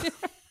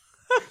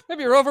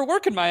 Maybe you're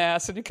overworking my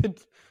ass, and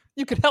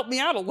you could help me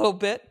out a little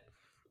bit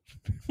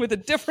with a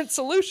different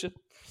solution.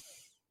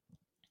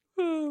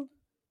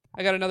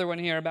 I got another one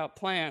here about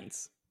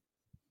plans.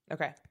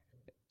 Okay.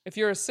 If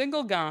you're a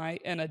single guy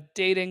in a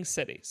dating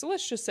city, so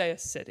let's just say a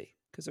city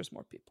because there's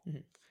more people.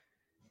 Mhm.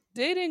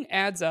 Dating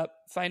adds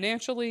up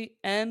financially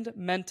and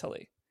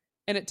mentally,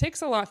 and it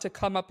takes a lot to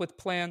come up with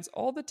plans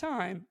all the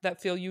time that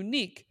feel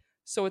unique.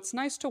 So it's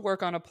nice to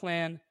work on a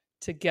plan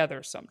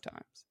together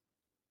sometimes.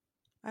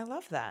 I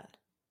love that.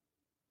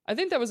 I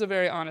think that was a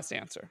very honest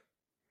answer.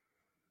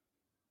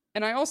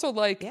 And I also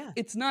like, Yeah.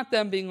 it's not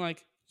them being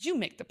like, you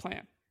make the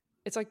plan.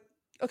 It's like,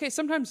 okay,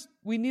 sometimes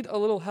we need a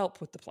little help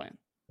with the plan,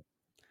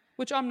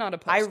 which I'm not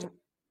opposed to.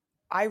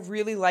 I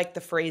really like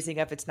the phrasing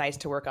of it's nice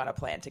to work on a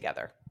plan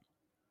together.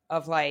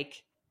 Of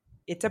like,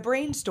 it's a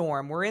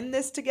brainstorm. We're in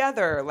this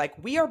together.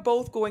 Like, we are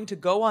both going to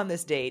go on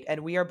this date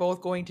and we are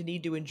both going to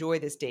need to enjoy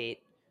this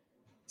date.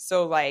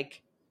 So,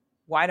 like,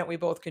 why don't we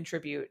both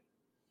contribute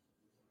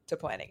to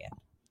planning it?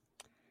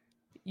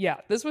 Yeah,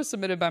 this was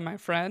submitted by my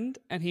friend,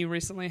 and he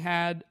recently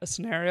had a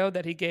scenario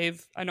that he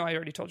gave. I know I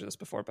already told you this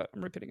before, but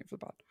I'm repeating it for the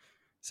pod.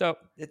 So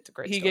It's a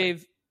great he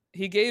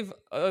story. gave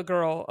a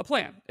girl a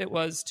plan. It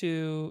was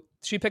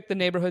she picked the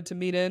neighborhood to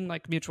meet in,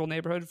 like mutual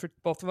neighborhood for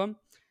both of them.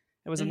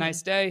 It was a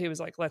nice day. He was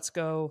like, let's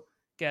go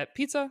get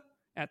pizza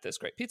at this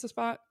great pizza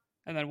spot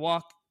and then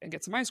walk and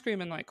get some ice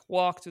cream and like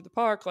walk through the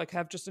park, like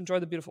just enjoy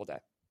the beautiful day.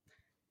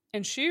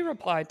 And she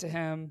replied to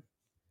him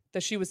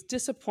that she was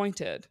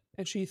disappointed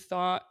and she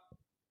thought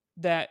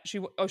that she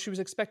was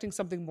expecting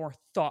something more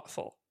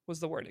thoughtful was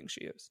the wording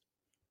she used.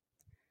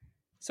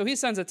 So he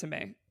sends it to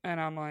me and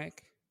I'm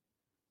like,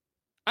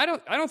 I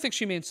don't think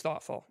she means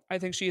thoughtful. I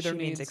think she either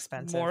means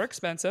expensive. more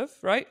expensive,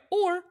 right?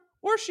 Or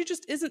she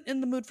just isn't in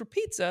the mood for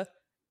pizza.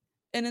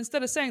 And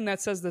instead of saying that,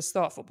 says this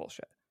thoughtful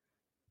bullshit.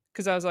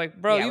 Because I was like,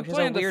 bro, you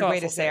planned a weird thoughtful way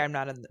to say date. I'm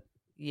not in the...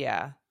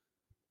 Yeah.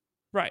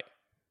 Right.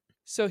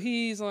 So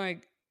he's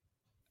like,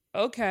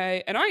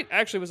 okay. And I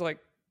actually was like,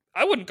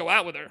 I wouldn't go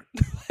out with her.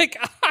 Like,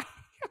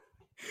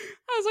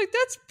 I was like,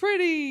 that's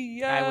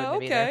pretty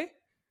okay.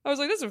 I was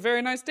like, this is a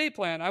very nice date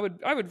plan. I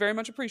would very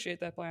much appreciate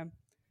that plan.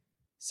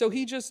 So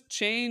he just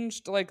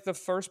changed like the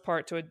first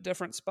part to a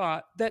different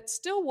spot that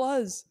still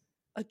was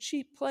a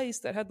cheap place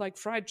that had like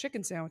fried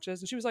chicken sandwiches.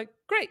 And she was like,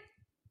 great.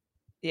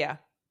 Yeah.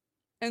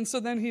 And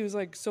so then he was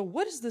like, so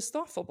what is this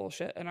thoughtful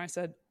bullshit? And I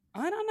said,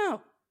 I don't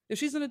know. If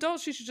she's an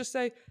adult, she should just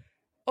say,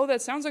 oh,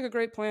 that sounds like a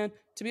great plan.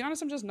 To be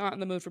honest, I'm just not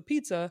in the mood for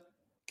pizza.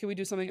 Can we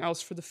do something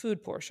else for the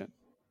food portion?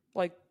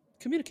 Like,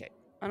 communicate.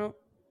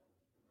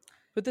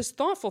 But this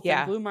thoughtful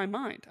thing blew my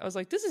mind. I was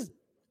like, this is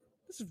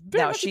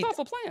very much a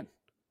thoughtful plan.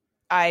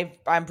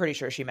 I'm pretty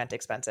sure she meant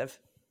expensive.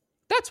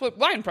 That's what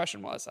my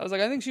impression was. I was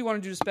like, I think she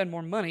wanted you to spend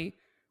more money,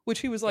 which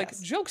he was like,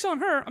 joke's on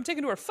her. I'm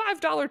taking to her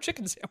 $5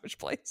 chicken sandwich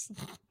place.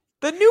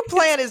 The new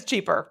plan is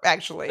cheaper,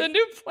 actually. The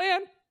new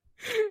plan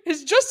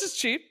is just as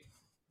cheap,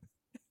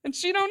 and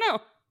she don't know.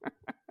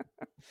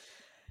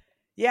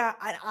 Yeah,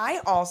 I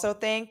also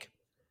think,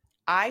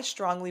 I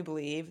strongly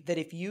believe that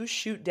if you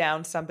shoot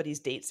down somebody's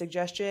date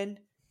suggestion,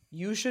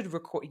 you should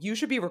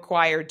be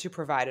required to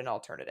provide an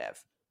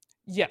alternative.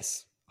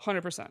 Yes,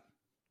 100%.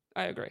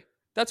 I agree.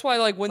 That's why,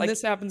 like, when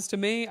this happens to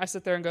me, I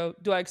sit there and go,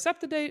 do I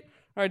accept the date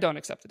or I don't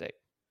accept the date?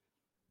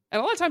 And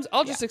a lot of times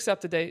I'll just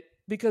accept the date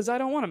because I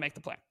don't want to make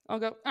the plan. I'll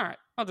go, all right,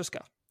 I'll just go.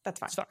 That's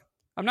fine. It's fine.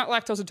 I'm not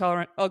lactose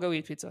intolerant. I'll go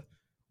eat pizza.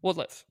 We'll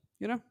live,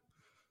 you know?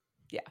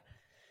 Yeah.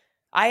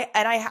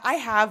 I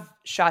have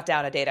shot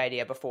down a date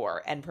idea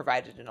before and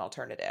provided an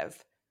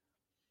alternative.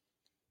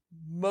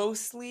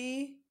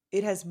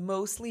 It has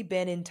mostly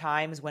been in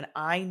times when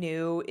I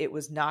knew it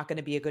was not going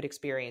to be a good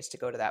experience to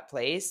go to that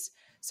place.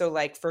 So,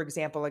 like, for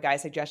example, a guy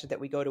suggested that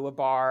we go to a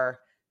bar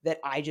that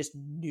I just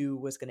knew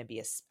was going to be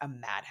a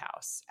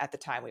madhouse at the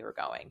time we were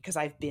going because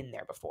I've been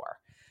there before.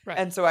 Right.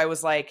 And so I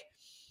was like,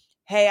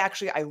 hey,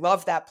 actually, I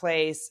love that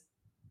place.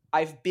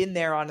 I've been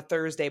there on a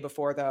Thursday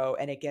before, though,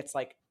 and it gets,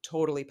 like,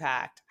 totally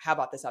packed. How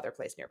about this other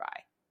place nearby?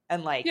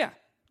 And, like, yeah,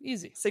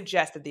 easy.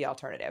 Suggested the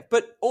alternative.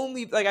 But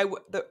only, like,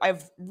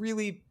 I've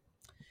really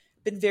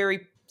been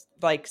very,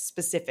 like,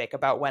 specific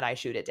about when I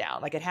shoot it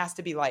down. Like, it has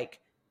to be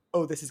like,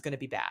 oh, this is going to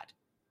be bad.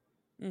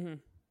 Mm-hmm.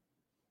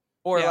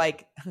 Or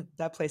like,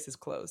 that place is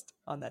closed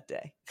on that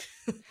day.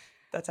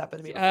 That's happened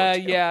to me before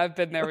too. Yeah, I've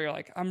been there where you're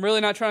like, I'm really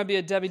not trying to be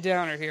a Debbie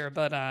Downer here,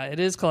 but it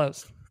is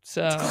closed.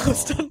 So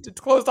it's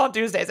closed on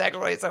Tuesdays,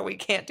 actually, so we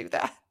can't do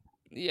that.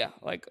 Yeah,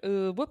 like,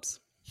 whoops.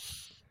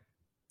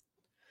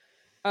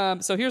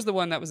 So here's the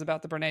one that was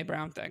about the Brene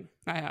Brown thing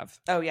I have.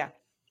 Oh, yeah.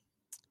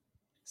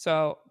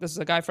 So this is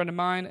a guy friend of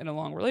mine in a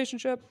long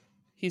relationship.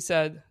 He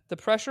said, the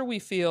pressure we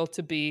feel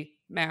to be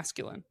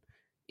masculine.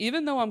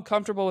 Even though I'm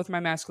comfortable with my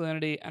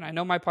masculinity and I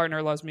know my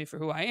partner loves me for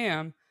who I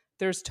am,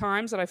 there's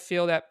times that I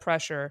feel that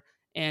pressure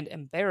and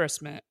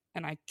embarrassment,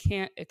 and I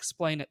can't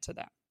explain it to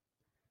them.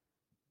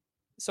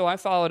 So I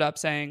followed up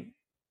saying,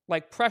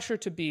 like, pressure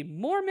to be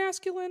more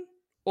masculine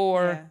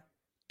or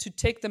to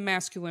take the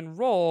masculine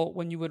role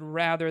when you would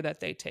rather that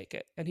they take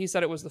it. And he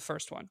said it was the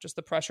first one, just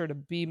the pressure to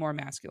be more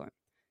masculine.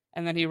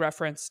 And then he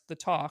referenced The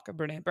Talk of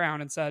Brene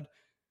Brown and said,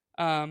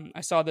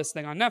 I saw this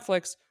thing on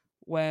Netflix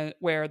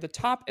where the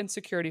top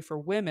insecurity for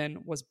women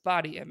was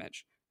body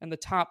image and the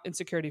top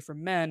insecurity for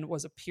men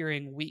was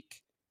appearing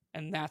weak.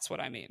 And that's what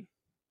I mean.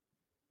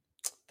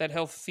 That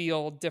he'll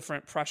feel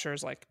different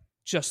pressures, like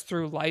just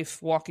through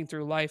life, walking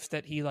through life,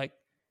 that he like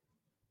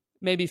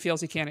maybe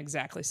feels he can't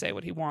exactly say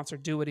what he wants or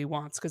do what he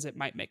wants because it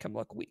might make him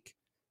look weak.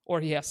 Or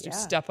he has to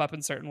step up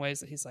in certain ways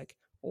that he's like,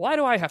 why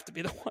do I have to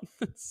be the one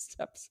that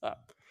steps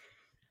up?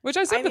 Which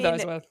I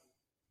sympathize with.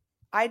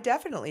 I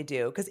definitely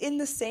do. Because in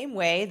the same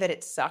way that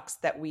it sucks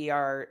that we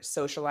are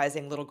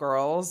socializing little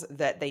girls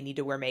that they need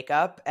to wear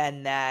makeup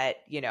and that,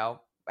 you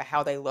know,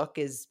 how they look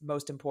is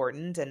most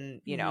important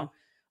and, you know,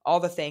 all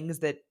the things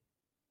that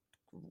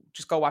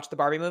just go watch the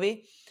Barbie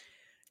movie.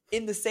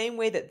 In the same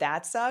way that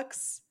that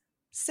sucks,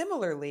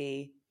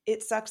 similarly,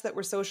 it sucks that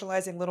we're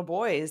socializing little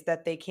boys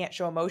that they can't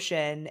show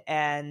emotion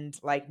and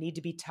like need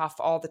to be tough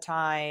all the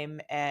time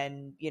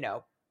and, you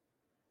know,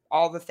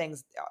 all the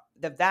things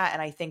of that.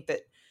 And I think that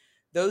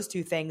those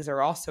two things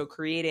are also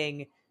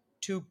creating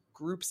two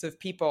groups of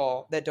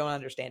people that don't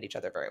understand each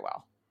other very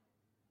well.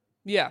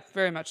 Yeah,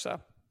 very much so.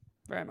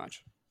 Very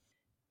much.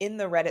 In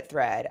the Reddit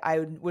thread, I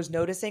was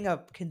noticing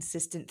a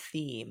consistent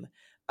theme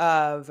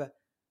of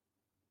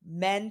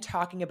men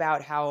talking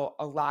about how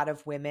a lot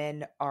of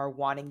women are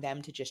wanting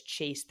them to just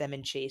chase them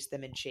and chase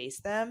them and chase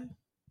them.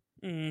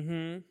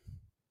 Mm-hmm.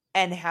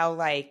 And how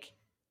like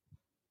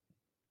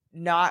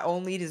not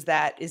only is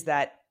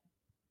that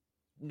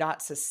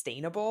not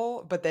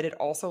sustainable, but that it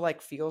also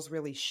like feels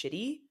really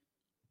shitty.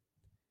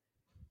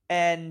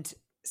 And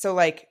so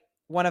like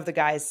one of the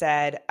guys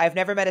said, I've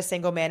never met a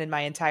single man in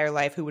my entire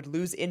life who would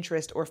lose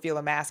interest or feel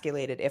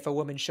emasculated if a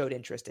woman showed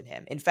interest in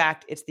him. In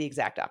fact, it's the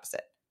exact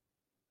opposite.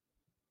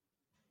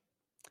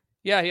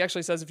 Yeah, he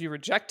actually says if you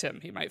reject him,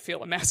 he might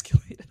feel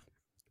emasculated.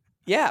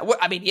 Yeah. Well,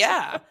 I mean,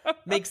 yeah,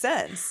 makes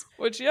sense.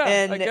 Which,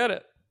 I get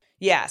it.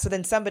 Yeah. So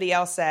then somebody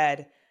else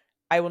said,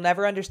 I will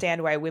never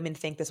understand why women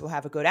think this will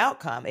have a good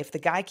outcome. If the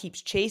guy keeps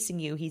chasing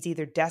you, he's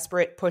either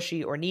desperate,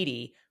 pushy, or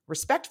needy.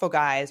 Respectful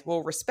guys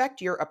will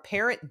respect your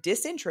apparent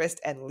disinterest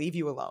and leave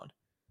you alone.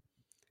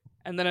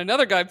 And then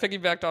another guy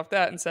piggybacked off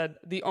that and said,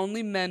 the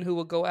only men who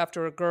will go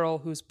after a girl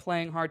who's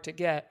playing hard to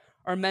get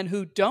are men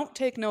who don't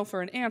take no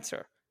for an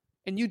answer.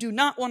 And you do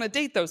not want to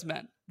date those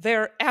men.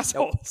 They're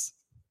assholes.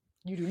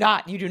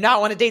 Nope. You do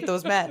not want to date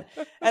those men.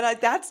 And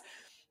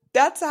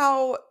that's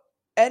how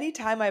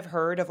anytime I've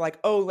heard of like,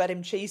 oh, let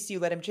him chase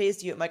you,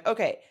 I'm like,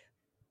 okay,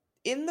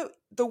 in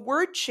the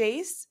word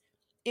chase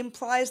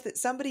implies that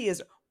somebody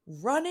is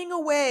running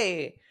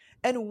away.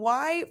 And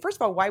why, first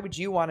of all, why would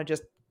you want to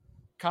just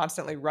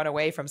constantly run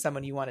away from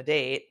someone you want to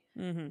date?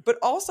 Mm-hmm. But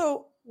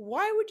also,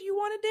 why would you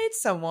want to date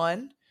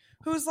someone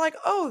who's like,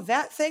 oh,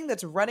 that thing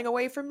that's running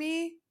away from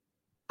me,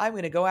 I'm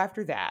going to go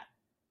after that.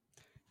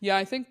 Yeah,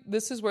 I think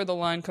this is where the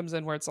line comes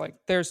in where it's like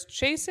there's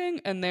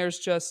chasing and there's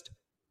just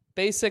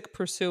basic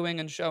pursuing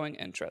and showing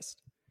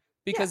interest.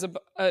 Because in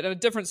a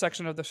different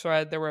section of the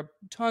thread, there were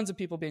tons of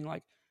people being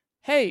like,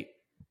 hey,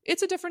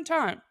 it's a different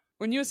time.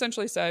 When you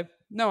essentially say,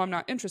 no, I'm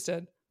not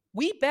interested,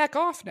 we back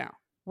off now.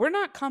 We're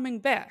not coming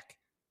back.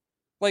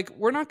 Like,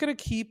 we're not going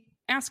to keep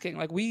asking.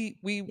 Like, we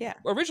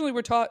originally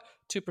were taught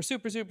to pursue.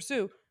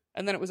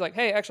 And then it was like,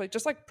 hey, actually,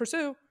 just like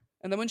pursue.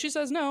 And then when she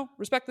says no,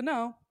 respect the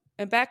no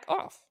and back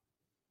off.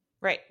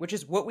 Right. Which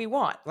is what we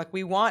want. Like,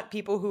 we want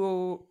people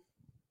who,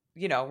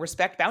 you know,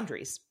 respect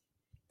boundaries.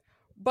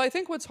 But I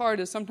think what's hard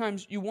is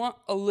sometimes you want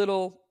a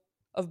little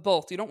of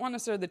both. You don't want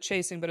necessarily the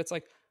chasing, but it's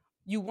like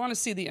you want to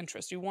see the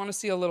interest. You want to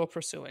see a little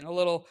pursuing, a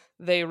little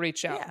they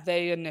reach out,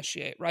 they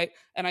initiate, right?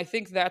 And I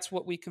think that's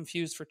what we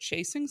confuse for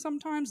chasing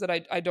sometimes that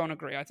I don't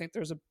agree. I think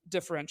there's a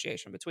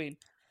differentiation between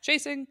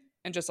chasing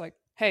and just like,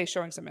 hey,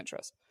 showing some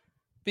interest.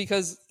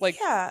 Because like,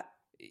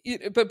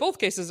 but both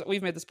cases,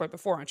 we've made this point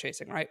before on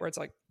chasing, right? Where it's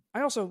like,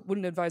 I also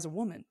wouldn't advise a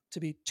woman to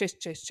be chase.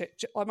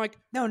 I'm like,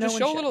 no, just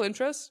show a little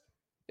interest.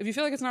 If you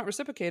feel like it's not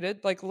reciprocated,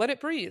 like let it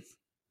breathe,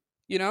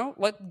 you know,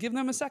 give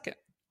them a second.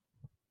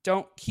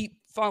 Don't keep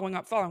following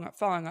up,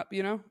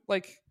 you know,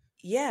 like.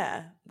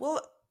 Yeah.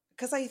 Well,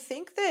 because I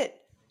think that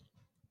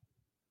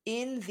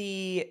in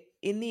the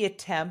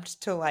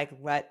attempt to like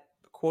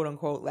quote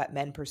unquote, let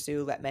men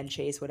pursue, let men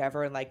chase,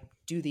 whatever, and like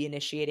do the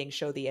initiating,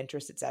 show the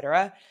interest,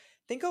 etc.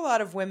 I think a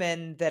lot of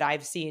women that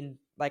I've seen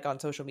like on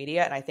social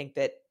media, and I think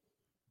that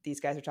these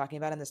guys are talking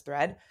about in this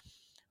thread,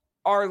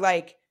 are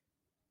like,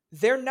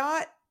 they're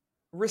not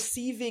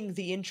receiving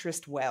the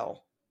interest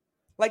well.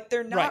 Like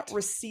they're not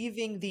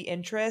receiving the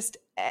interest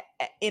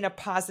in a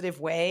positive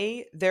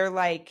way. They're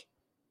like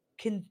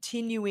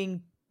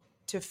continuing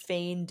to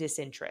feign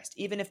disinterest,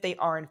 even if they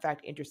are in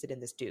fact interested in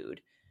this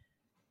dude.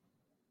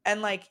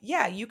 And like,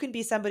 yeah, you can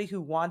be somebody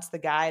who wants the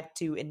guy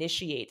to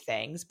initiate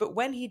things, but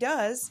when he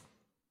does,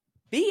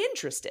 be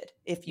interested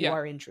if you Yeah.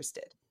 are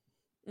interested.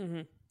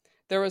 Mm-hmm.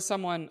 There was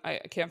someone, I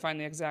can't find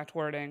the exact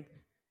wording.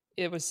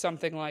 It was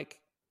something like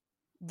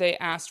they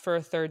asked for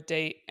a third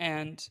date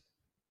and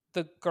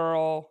the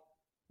girl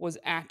was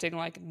acting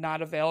like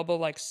not available,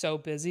 like so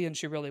busy, and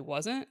she really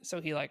wasn't. So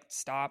he like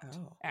stopped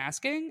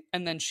asking.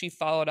 And then she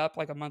followed up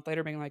like a month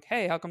later being like,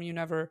 hey, how come you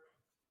never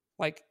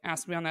like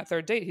asked me on that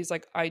third date? He's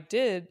like, I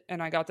did.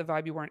 And I got the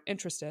vibe you weren't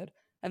interested.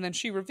 And then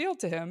she revealed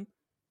to him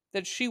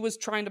that she was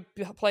trying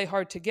to play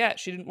hard to get.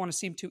 She didn't want to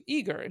seem too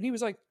eager. And he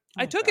was like,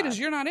 I took it as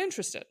you're not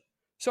interested.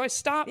 So I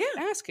stopped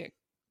asking.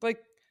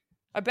 Like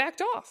I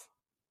backed off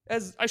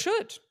as I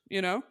should,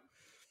 you know?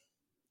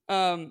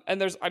 And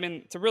there's, I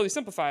mean, to really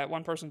simplify it,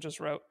 one person just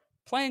wrote,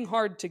 playing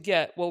hard to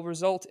get will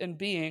result in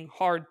being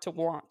hard to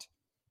want.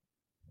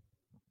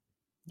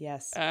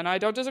 Yes. And I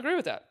don't disagree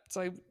with that. It's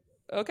like,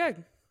 okay,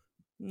 I'm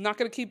not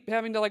going to keep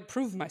having to like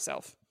prove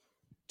myself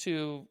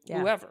to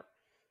whoever.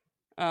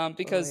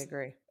 Because totally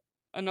agree.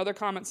 Another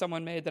comment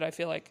someone made that I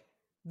feel like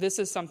this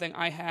is something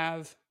I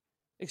have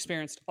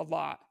experienced a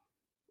lot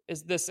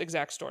is this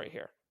exact story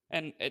here.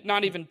 And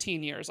not even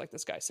teen years like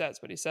this guy says,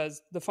 but he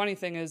says, the funny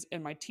thing is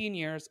in my teen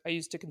years, I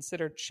used to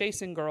consider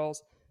chasing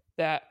girls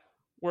that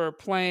were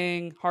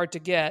playing hard to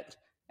get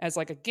as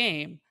like a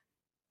game.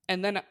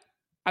 And then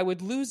I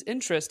would lose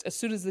interest as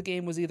soon as the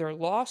game was either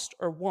lost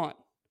or won.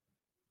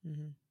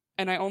 Mm-hmm.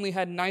 And I only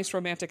had nice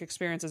romantic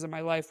experiences in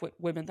my life with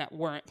women that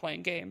weren't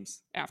playing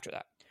games after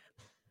that.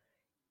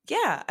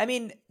 Yeah. I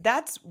mean,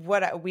 that's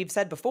what we've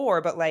said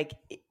before, but like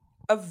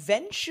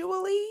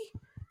eventually,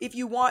 if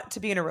you want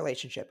to be in a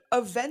relationship,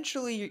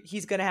 eventually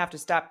he's going to have to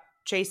stop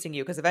chasing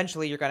you because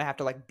eventually you're going to have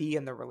to like be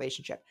in the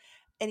relationship.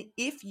 And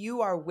if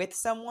you are with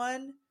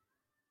someone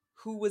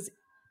who was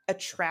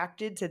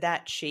attracted to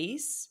that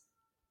chase,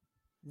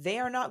 they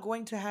are not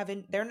going to have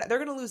they're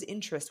going to lose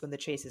interest when the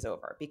chase is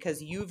over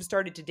because you've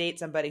started to date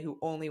somebody who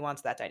only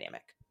wants that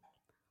dynamic.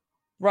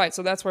 Right.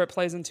 So that's where it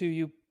plays into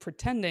you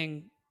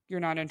pretending you're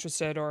not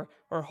interested or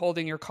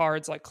holding your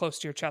cards like close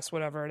to your chest,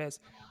 whatever it is.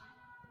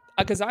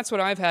 Because that's what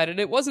I've had. And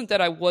it wasn't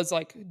that I was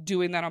like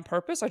doing that on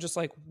purpose. I just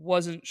like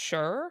wasn't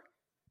sure.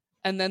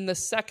 And then the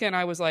second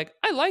I was like,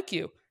 I like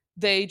you,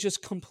 they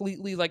just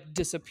completely like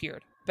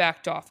disappeared,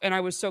 backed off. And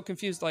I was so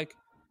confused, like,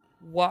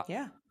 what?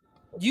 Yeah.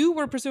 You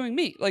were pursuing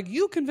me. Like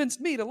you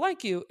convinced me to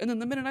like you. And then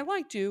the minute I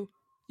liked you,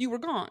 you were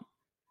gone.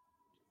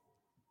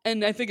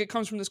 And I think it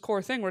comes from this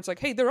core thing where it's like,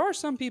 hey, there are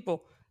some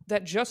people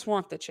that just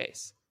want the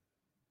chase.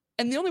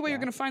 And the only way you're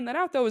going to find that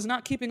out, though, is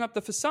not keeping up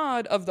the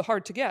facade of the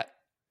hard to get.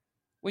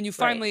 When you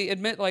finally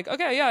admit, like,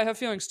 okay, yeah, I have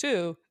feelings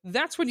too,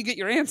 that's when you get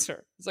your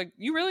answer. It's like,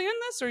 you really in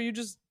this or are you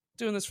just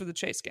doing this for the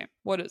chase game?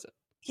 What is it?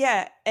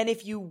 Yeah. And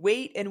if you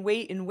wait and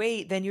wait and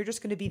wait, then you're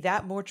just going to be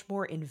that much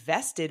more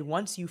invested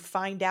once you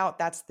find out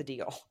that's the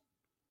deal.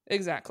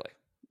 Exactly.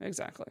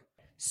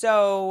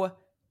 So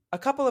a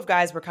couple of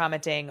guys were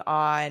commenting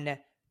on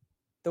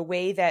the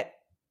way that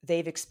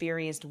they've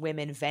experienced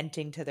women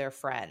venting to their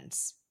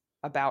friends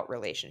about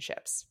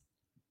relationships.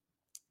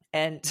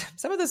 And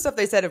some of the stuff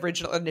they said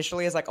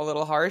initially is like a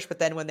little harsh, but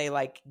then when they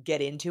like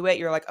get into it,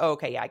 you're like, oh,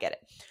 okay, yeah, I get it.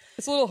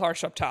 It's a little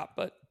harsh up top,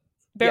 but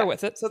bear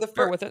with it.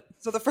 Bear with it.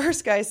 So the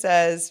first guy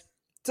says,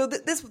 so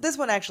this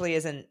one actually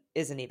isn't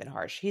even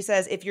harsh. He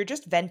says, if you're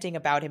just venting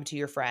about him to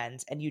your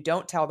friends and you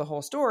don't tell the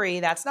whole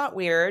story, that's not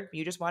weird.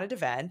 You just wanted to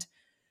vent.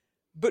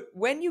 But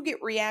when you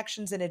get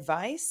reactions and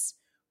advice,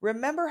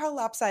 remember how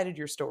lopsided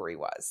your story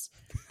was.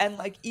 And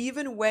like,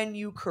 even when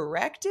you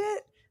correct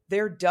it,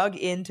 they're dug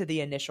into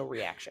the initial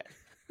reaction.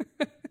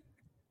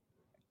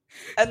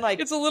 And like,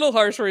 it's a little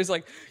harsh where he's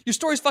like, your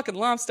story's fucking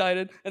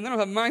lopsided and then I'll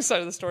have my side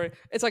of the story.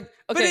 It's like,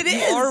 okay,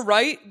 you are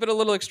right, but a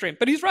little extreme.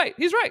 But he's right.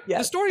 Yes,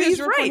 the story is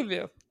your point of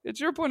view. It's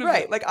your point of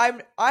view. Like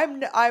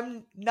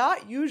I'm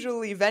not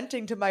usually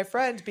venting to my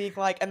friends being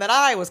like, and then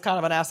I was kind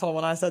of an asshole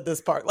when I said this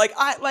part.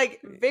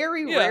 Like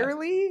very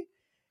rarely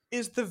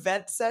is the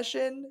vent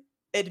session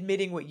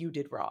admitting what you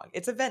did wrong.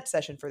 It's a vent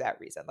session for that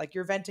reason. Like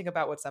you're venting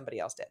about what somebody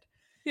else did.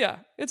 Yeah.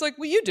 It's like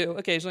what you do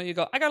occasionally. You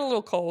go, I got a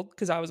little cold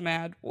because I was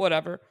mad,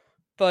 whatever.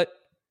 But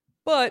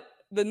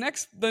the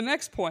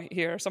next point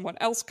here, someone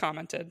else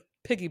commented,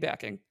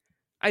 piggybacking,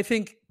 I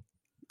think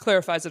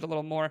clarifies it a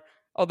little more,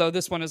 although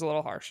this one is a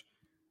little harsh.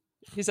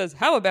 He says,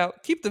 how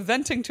about keep the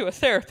venting to a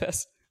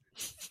therapist?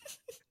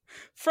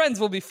 Friends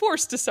will be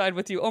forced to side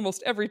with you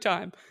almost every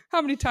time.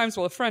 How many times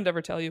will a friend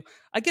ever tell you,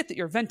 I get that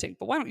you're venting,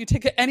 but why don't you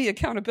take any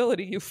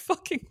accountability, you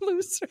fucking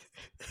loser?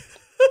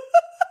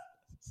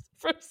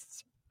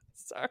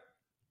 Sorry.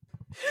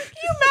 Can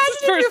you imagine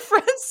if your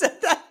friend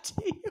said that to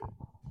you?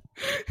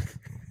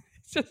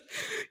 It's just,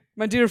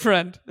 my dear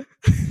friend,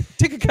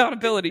 take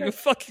accountability, you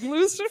fucking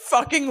loser.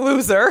 Fucking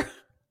loser.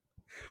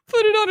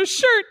 Put it on a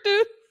shirt,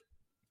 dude.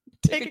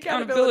 Take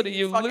accountability,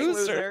 you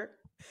loser.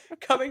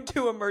 Coming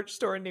to a merch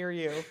store near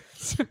you.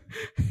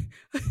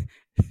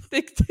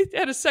 They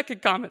had a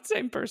second comment,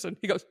 same person.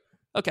 He goes,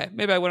 okay,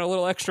 maybe I went a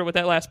little extra with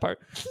that last part.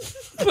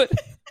 But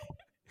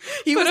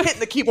he was hitting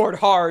the keyboard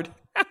hard.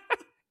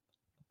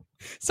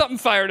 Something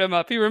fired him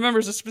up. He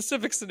remembers a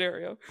specific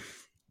scenario.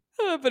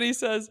 But he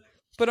says,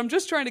 but I'm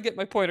just trying to get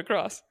my point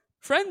across.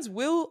 Friends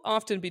will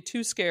often be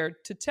too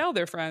scared to tell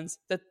their friends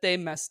that they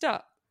messed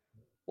up.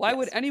 Why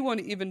would Yes. anyone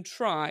even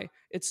try?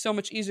 It's so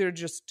much easier to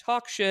just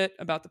talk shit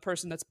about the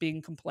person that's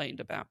being complained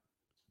about.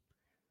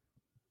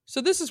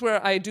 So this is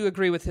where I do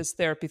agree with his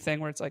therapy thing,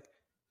 where it's like,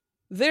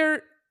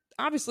 there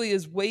obviously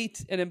is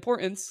weight and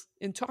importance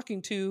in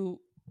talking to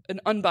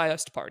an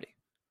unbiased party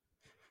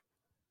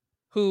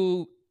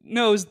who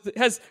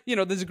has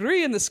the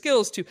degree and the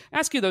skills to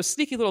ask you those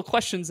sneaky little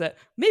questions that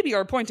maybe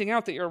are pointing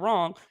out that you're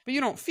wrong, but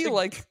you don't feel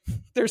like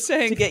they're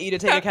saying To get you to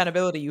take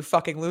accountability, you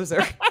fucking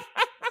loser.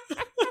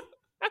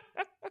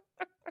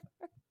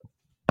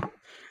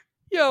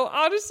 Yo,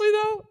 honestly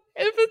though,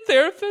 if a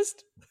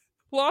therapist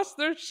lost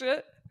their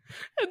shit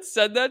and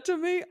said that to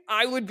me,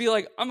 I would be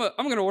like, I'm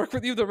gonna work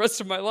with you the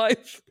rest of my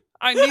life.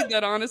 I need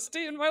that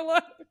honesty in my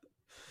life.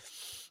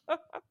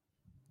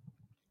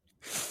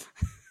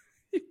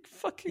 You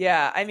fucking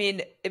Yeah, I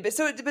mean,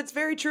 it's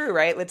very true,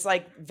 right? It's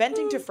like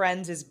venting to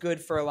friends is good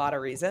for a lot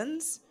of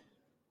reasons,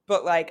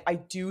 but like I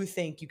do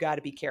think you got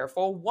to be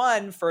careful.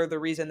 One, for the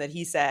reason that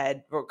he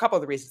said, or a couple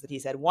of the reasons that he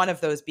said. One of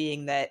those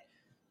being that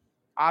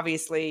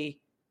obviously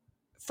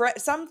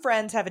some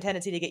friends have a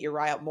tendency to get you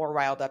more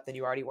riled up than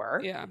you already were.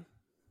 Yeah.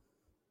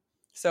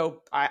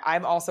 So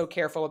I'm also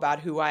careful about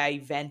who I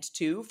vent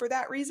to for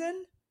that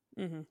reason.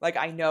 Mm-hmm. Like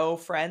I know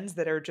friends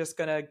that are just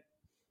gonna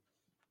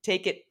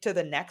take it to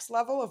the next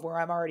level of where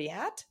I'm already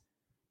at.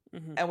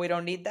 Mm-hmm. And we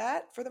don't need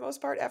that for the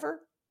most part ever.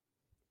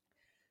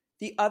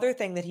 The other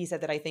thing that he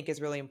said that I think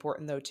is really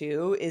important though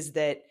too is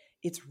that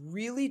it's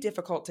really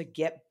difficult to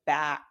get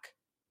back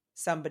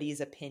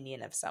somebody's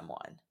opinion of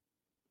someone.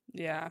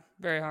 Yeah,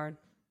 very hard.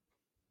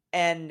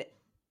 And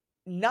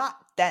not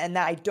that, and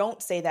that I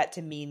don't say that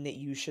to mean that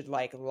you should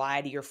like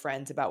lie to your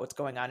friends about what's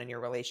going on in your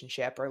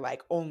relationship or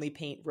like only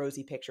paint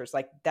rosy pictures.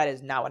 Like that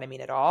is not what I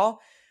mean at all.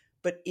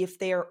 But if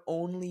they are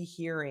only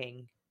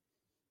hearing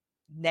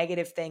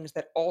negative things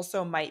that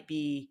also might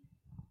be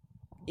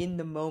in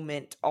the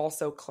moment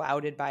also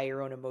clouded by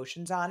your own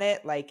emotions on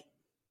it, like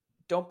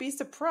don't be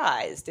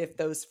surprised if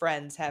those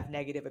friends have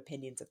negative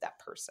opinions of that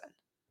person.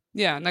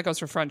 Yeah, and that goes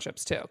for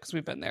friendships too, because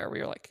we've been there where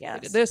you're like, Yes. I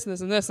did this and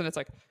this and this, and it's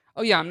like,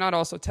 oh yeah, I'm not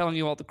also telling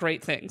you all the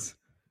great things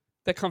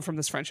that come from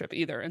this friendship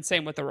either. And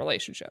same with the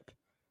relationship.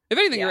 If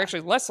anything, Yeah. you're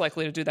actually less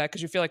likely to do that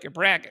because you feel like you're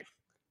bragging.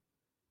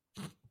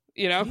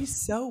 You know? He's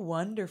so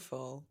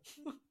wonderful.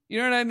 You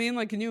know what I mean?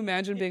 Like, can you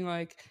imagine being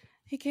like,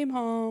 he came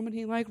home and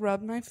he like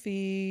rubbed my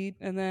feet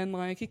and then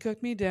like he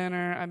cooked me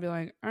dinner. I'd be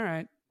like, all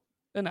right,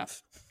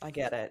 enough. I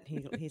get it.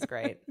 He's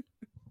great.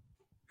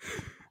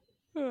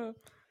 Oh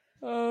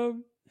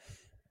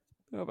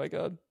my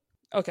God.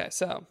 Okay,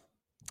 so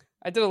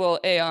I did a little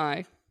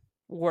AI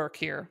work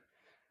here.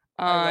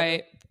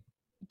 I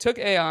took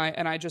AI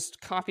and I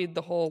just copied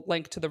the whole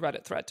link to the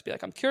Reddit thread to be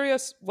like, I'm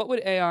curious, what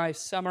would AI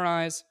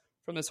summarize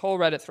from this whole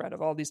Reddit thread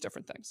of all these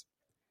different things?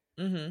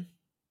 Mm-hmm.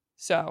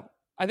 So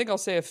I think I'll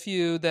say a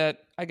few that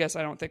I guess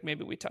I don't think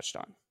maybe we touched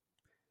on.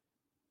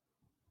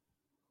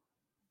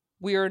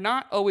 We are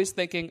not always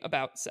thinking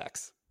about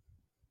sex.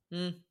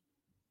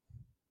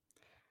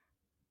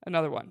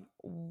 Another one.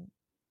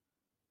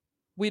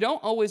 We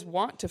don't always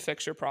want to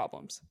fix your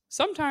problems.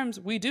 Sometimes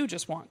we do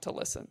just want to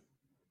listen.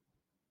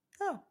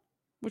 Oh.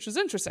 Which is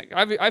interesting.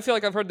 I feel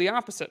like I've heard the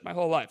opposite my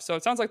whole life. So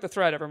it sounds like the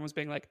thread, everyone was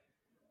being like,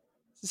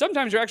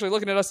 sometimes you're actually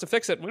looking at us to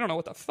fix it. And we don't know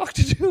what the fuck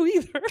to do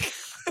either. We're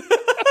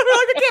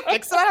like, I can't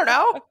fix it. I don't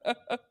know.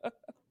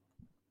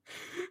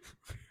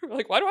 We're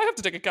like, why do I have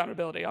to take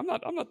accountability? I'm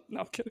not, no,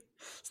 I'm kidding.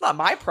 It's not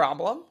my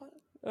problem.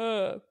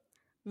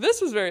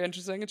 This was very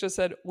interesting. It just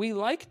said, we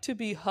like to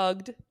be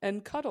hugged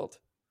and cuddled.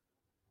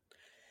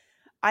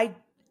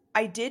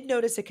 I did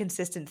notice a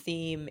consistent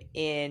theme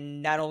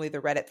in not only the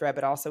Reddit thread,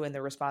 but also in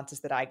the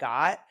responses that I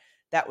got.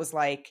 That was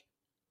like,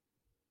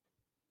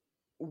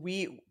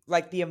 we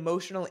like the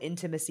emotional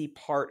intimacy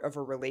part of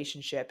a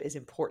relationship is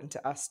important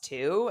to us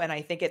too. And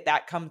I think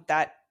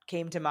that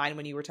came to mind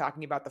when you were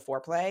talking about the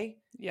foreplay.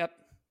 Yep.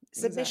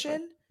 Submission.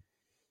 Exactly.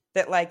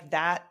 That like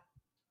that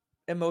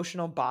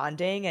emotional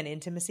bonding and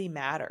intimacy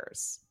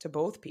matters to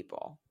both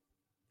people.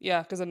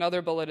 Yeah, because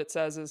another bullet it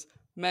says is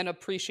men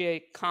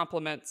appreciate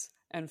compliments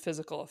and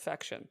physical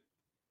affection.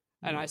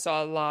 And I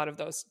saw a lot of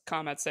those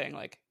comments saying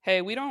like,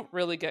 hey, we don't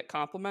really get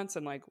compliments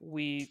and like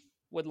we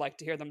would like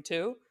to hear them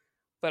too.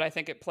 But I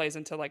think it plays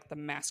into like the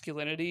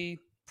masculinity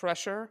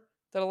pressure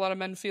that a lot of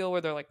men feel where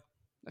they're like,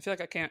 I feel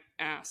like I can't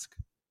ask.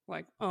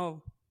 Like,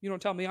 oh, you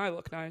don't tell me I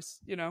look nice,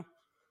 you know?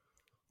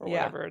 Or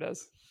whatever it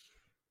is.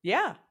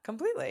 Yeah,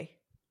 completely.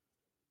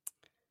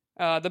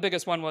 The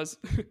biggest one was,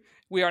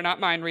 we are not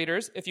mind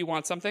readers. If you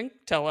want something,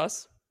 tell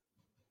us.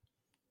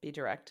 Be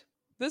direct.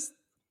 This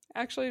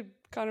actually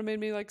kind of made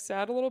me like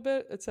sad a little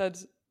bit. It said,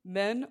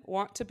 men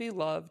want to be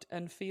loved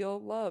and feel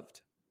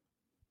loved.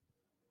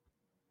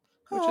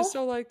 Which is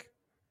so like,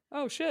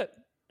 oh shit.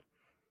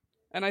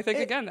 And I think,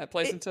 again, that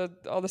plays into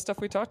all the stuff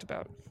we talked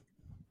about.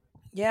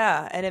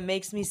 Yeah, and it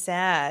makes me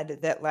sad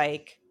that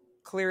like,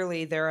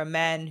 clearly there are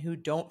men who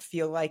don't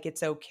feel like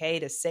it's okay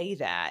to say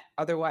that.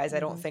 Otherwise, I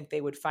don't think they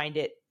would find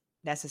it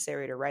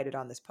necessary to write it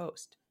on this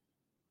post.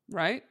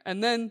 right?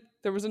 And then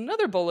there was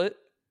another bullet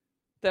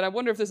that I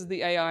wonder if this is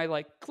the AI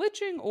like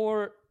glitching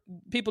or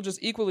people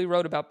just equally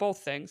wrote about both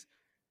things.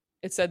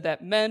 It said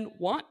that men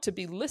want to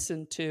be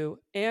listened to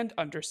and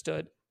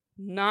understood,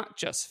 not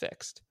just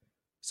fixed.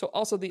 So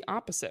also the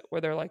opposite,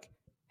 where they're like,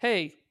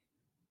 hey,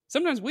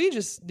 sometimes we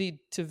just need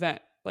to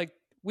vent. Like,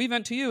 we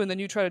vent to you and then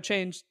you try to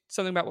change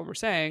something about what we're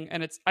saying.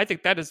 And I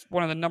think that is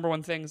one of the number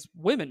one things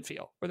women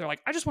feel, where they're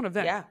like, I just want to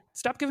vent. Yeah.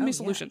 Stop giving me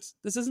solutions.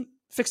 This isn't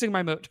fixing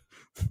my mood.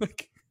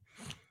 Like,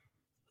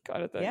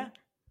 kind of thing. Yeah.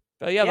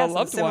 But yeah, the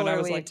loved one, I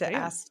was like, to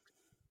ask.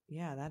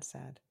 Yeah, that's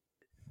sad.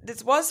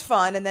 This was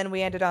fun, and then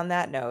we ended on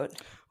that note.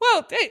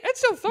 Well, hey, it's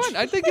still fun.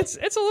 I think it's a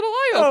little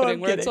eye-opening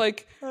where it's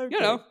like,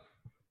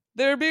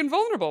 they're being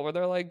vulnerable, where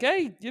they're like,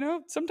 hey,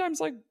 sometimes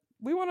like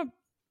we want to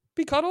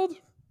be cuddled,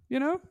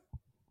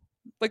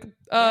 Like,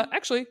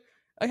 actually,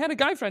 I had a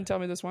guy friend tell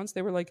me this once.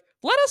 They were like,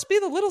 let us be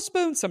the little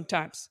spoon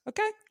sometimes,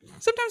 okay?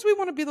 Sometimes we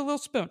want to be the little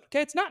spoon,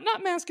 okay? It's not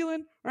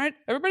masculine, all right?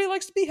 Everybody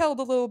likes to be held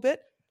a little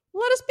bit.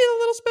 Let us be the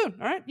little spoon,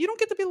 all right? You don't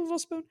get to be the little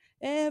spoon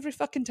every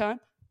fucking time.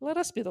 Let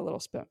us be the little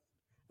spoon.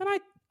 And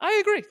I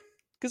agree,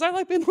 because I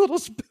like being the little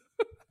spoon.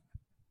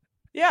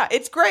 Yeah,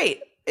 it's great.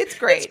 It's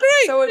great.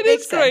 So it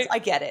makes sense. I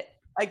get it.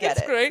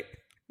 It's great.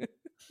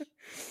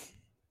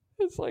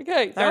 It's like,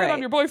 hey, now that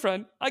I'm your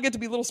boyfriend, I get to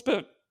be little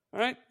spoon, all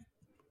right?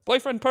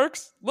 Boyfriend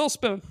perks, little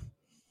spoon.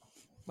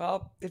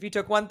 Well, if you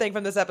took one thing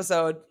from this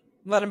episode,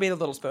 let him be the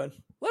little spoon.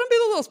 Let him be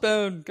the little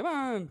spoon. Come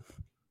on.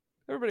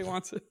 Everybody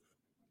wants it.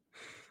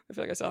 I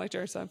feel like I sound like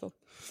Jerry Seinfeld.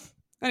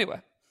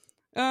 Anyway,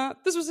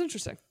 this was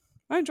interesting.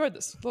 I enjoyed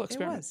this little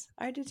experiment. It was.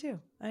 I did too.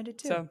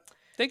 So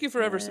thank you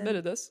for ever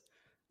submitted this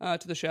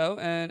to the show.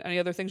 And any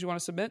other things you want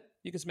to submit,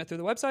 you can submit through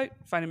the website,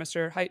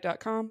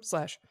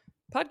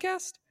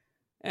 findingmrheight.com/podcast.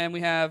 And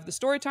we have the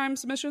story time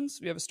submissions.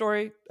 If you have a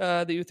story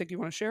that you think you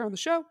want to share on the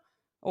show,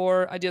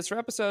 or ideas for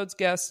episodes,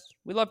 guests,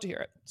 we love to hear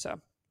it.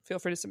 So feel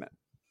free to submit.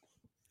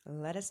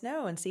 Let us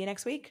know, and see you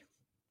next week.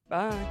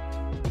 Bye.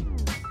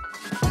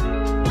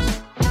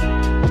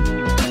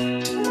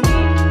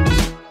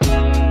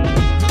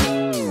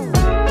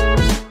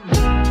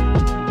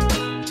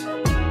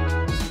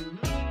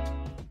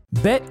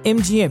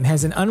 BetMGM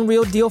has an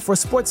unreal deal for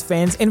sports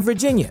fans in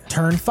Virginia.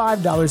 Turn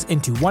 $5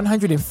 into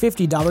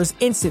 $150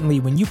 instantly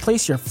when you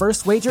place your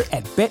first wager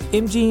at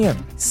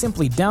BetMGM.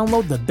 Simply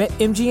download the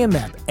BetMGM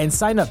app and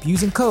sign up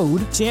using code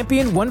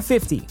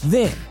Champion150.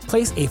 Then,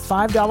 place a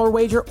 $5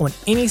 wager on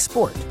any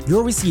sport.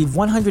 You'll receive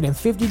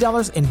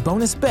 $150 in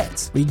bonus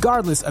bets,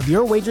 regardless of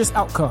your wager's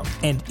outcome.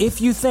 And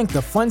if you think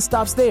the fun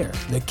stops there,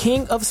 the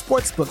king of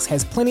sportsbooks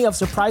has plenty of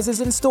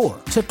surprises in store.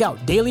 Check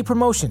out daily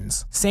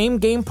promotions,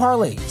 same-game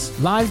parlays,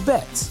 live bets,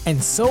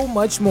 and so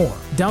much more.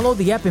 Download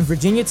the app in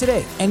Virginia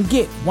today and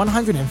get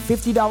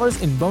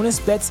 $150 in bonus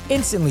bets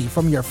instantly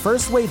from your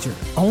first wager.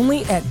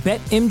 Only at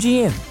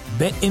BetMGM.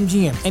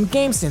 BetMGM and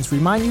GameSense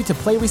remind you to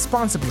play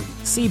responsibly.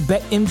 See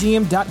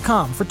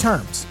BetMGM.com for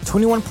terms.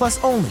 21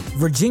 plus only.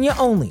 Virginia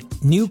only.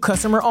 New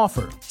customer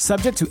offer.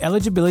 Subject to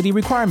eligibility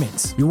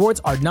requirements.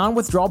 Rewards are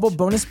non-withdrawable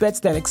bonus bets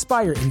that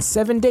expire in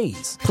 7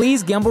 days.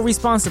 Please gamble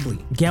responsibly.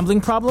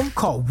 Gambling problem?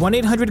 Call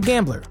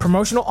 1-800-GAMBLER.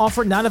 Promotional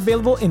offer not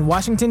available in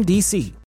Washington, D.C.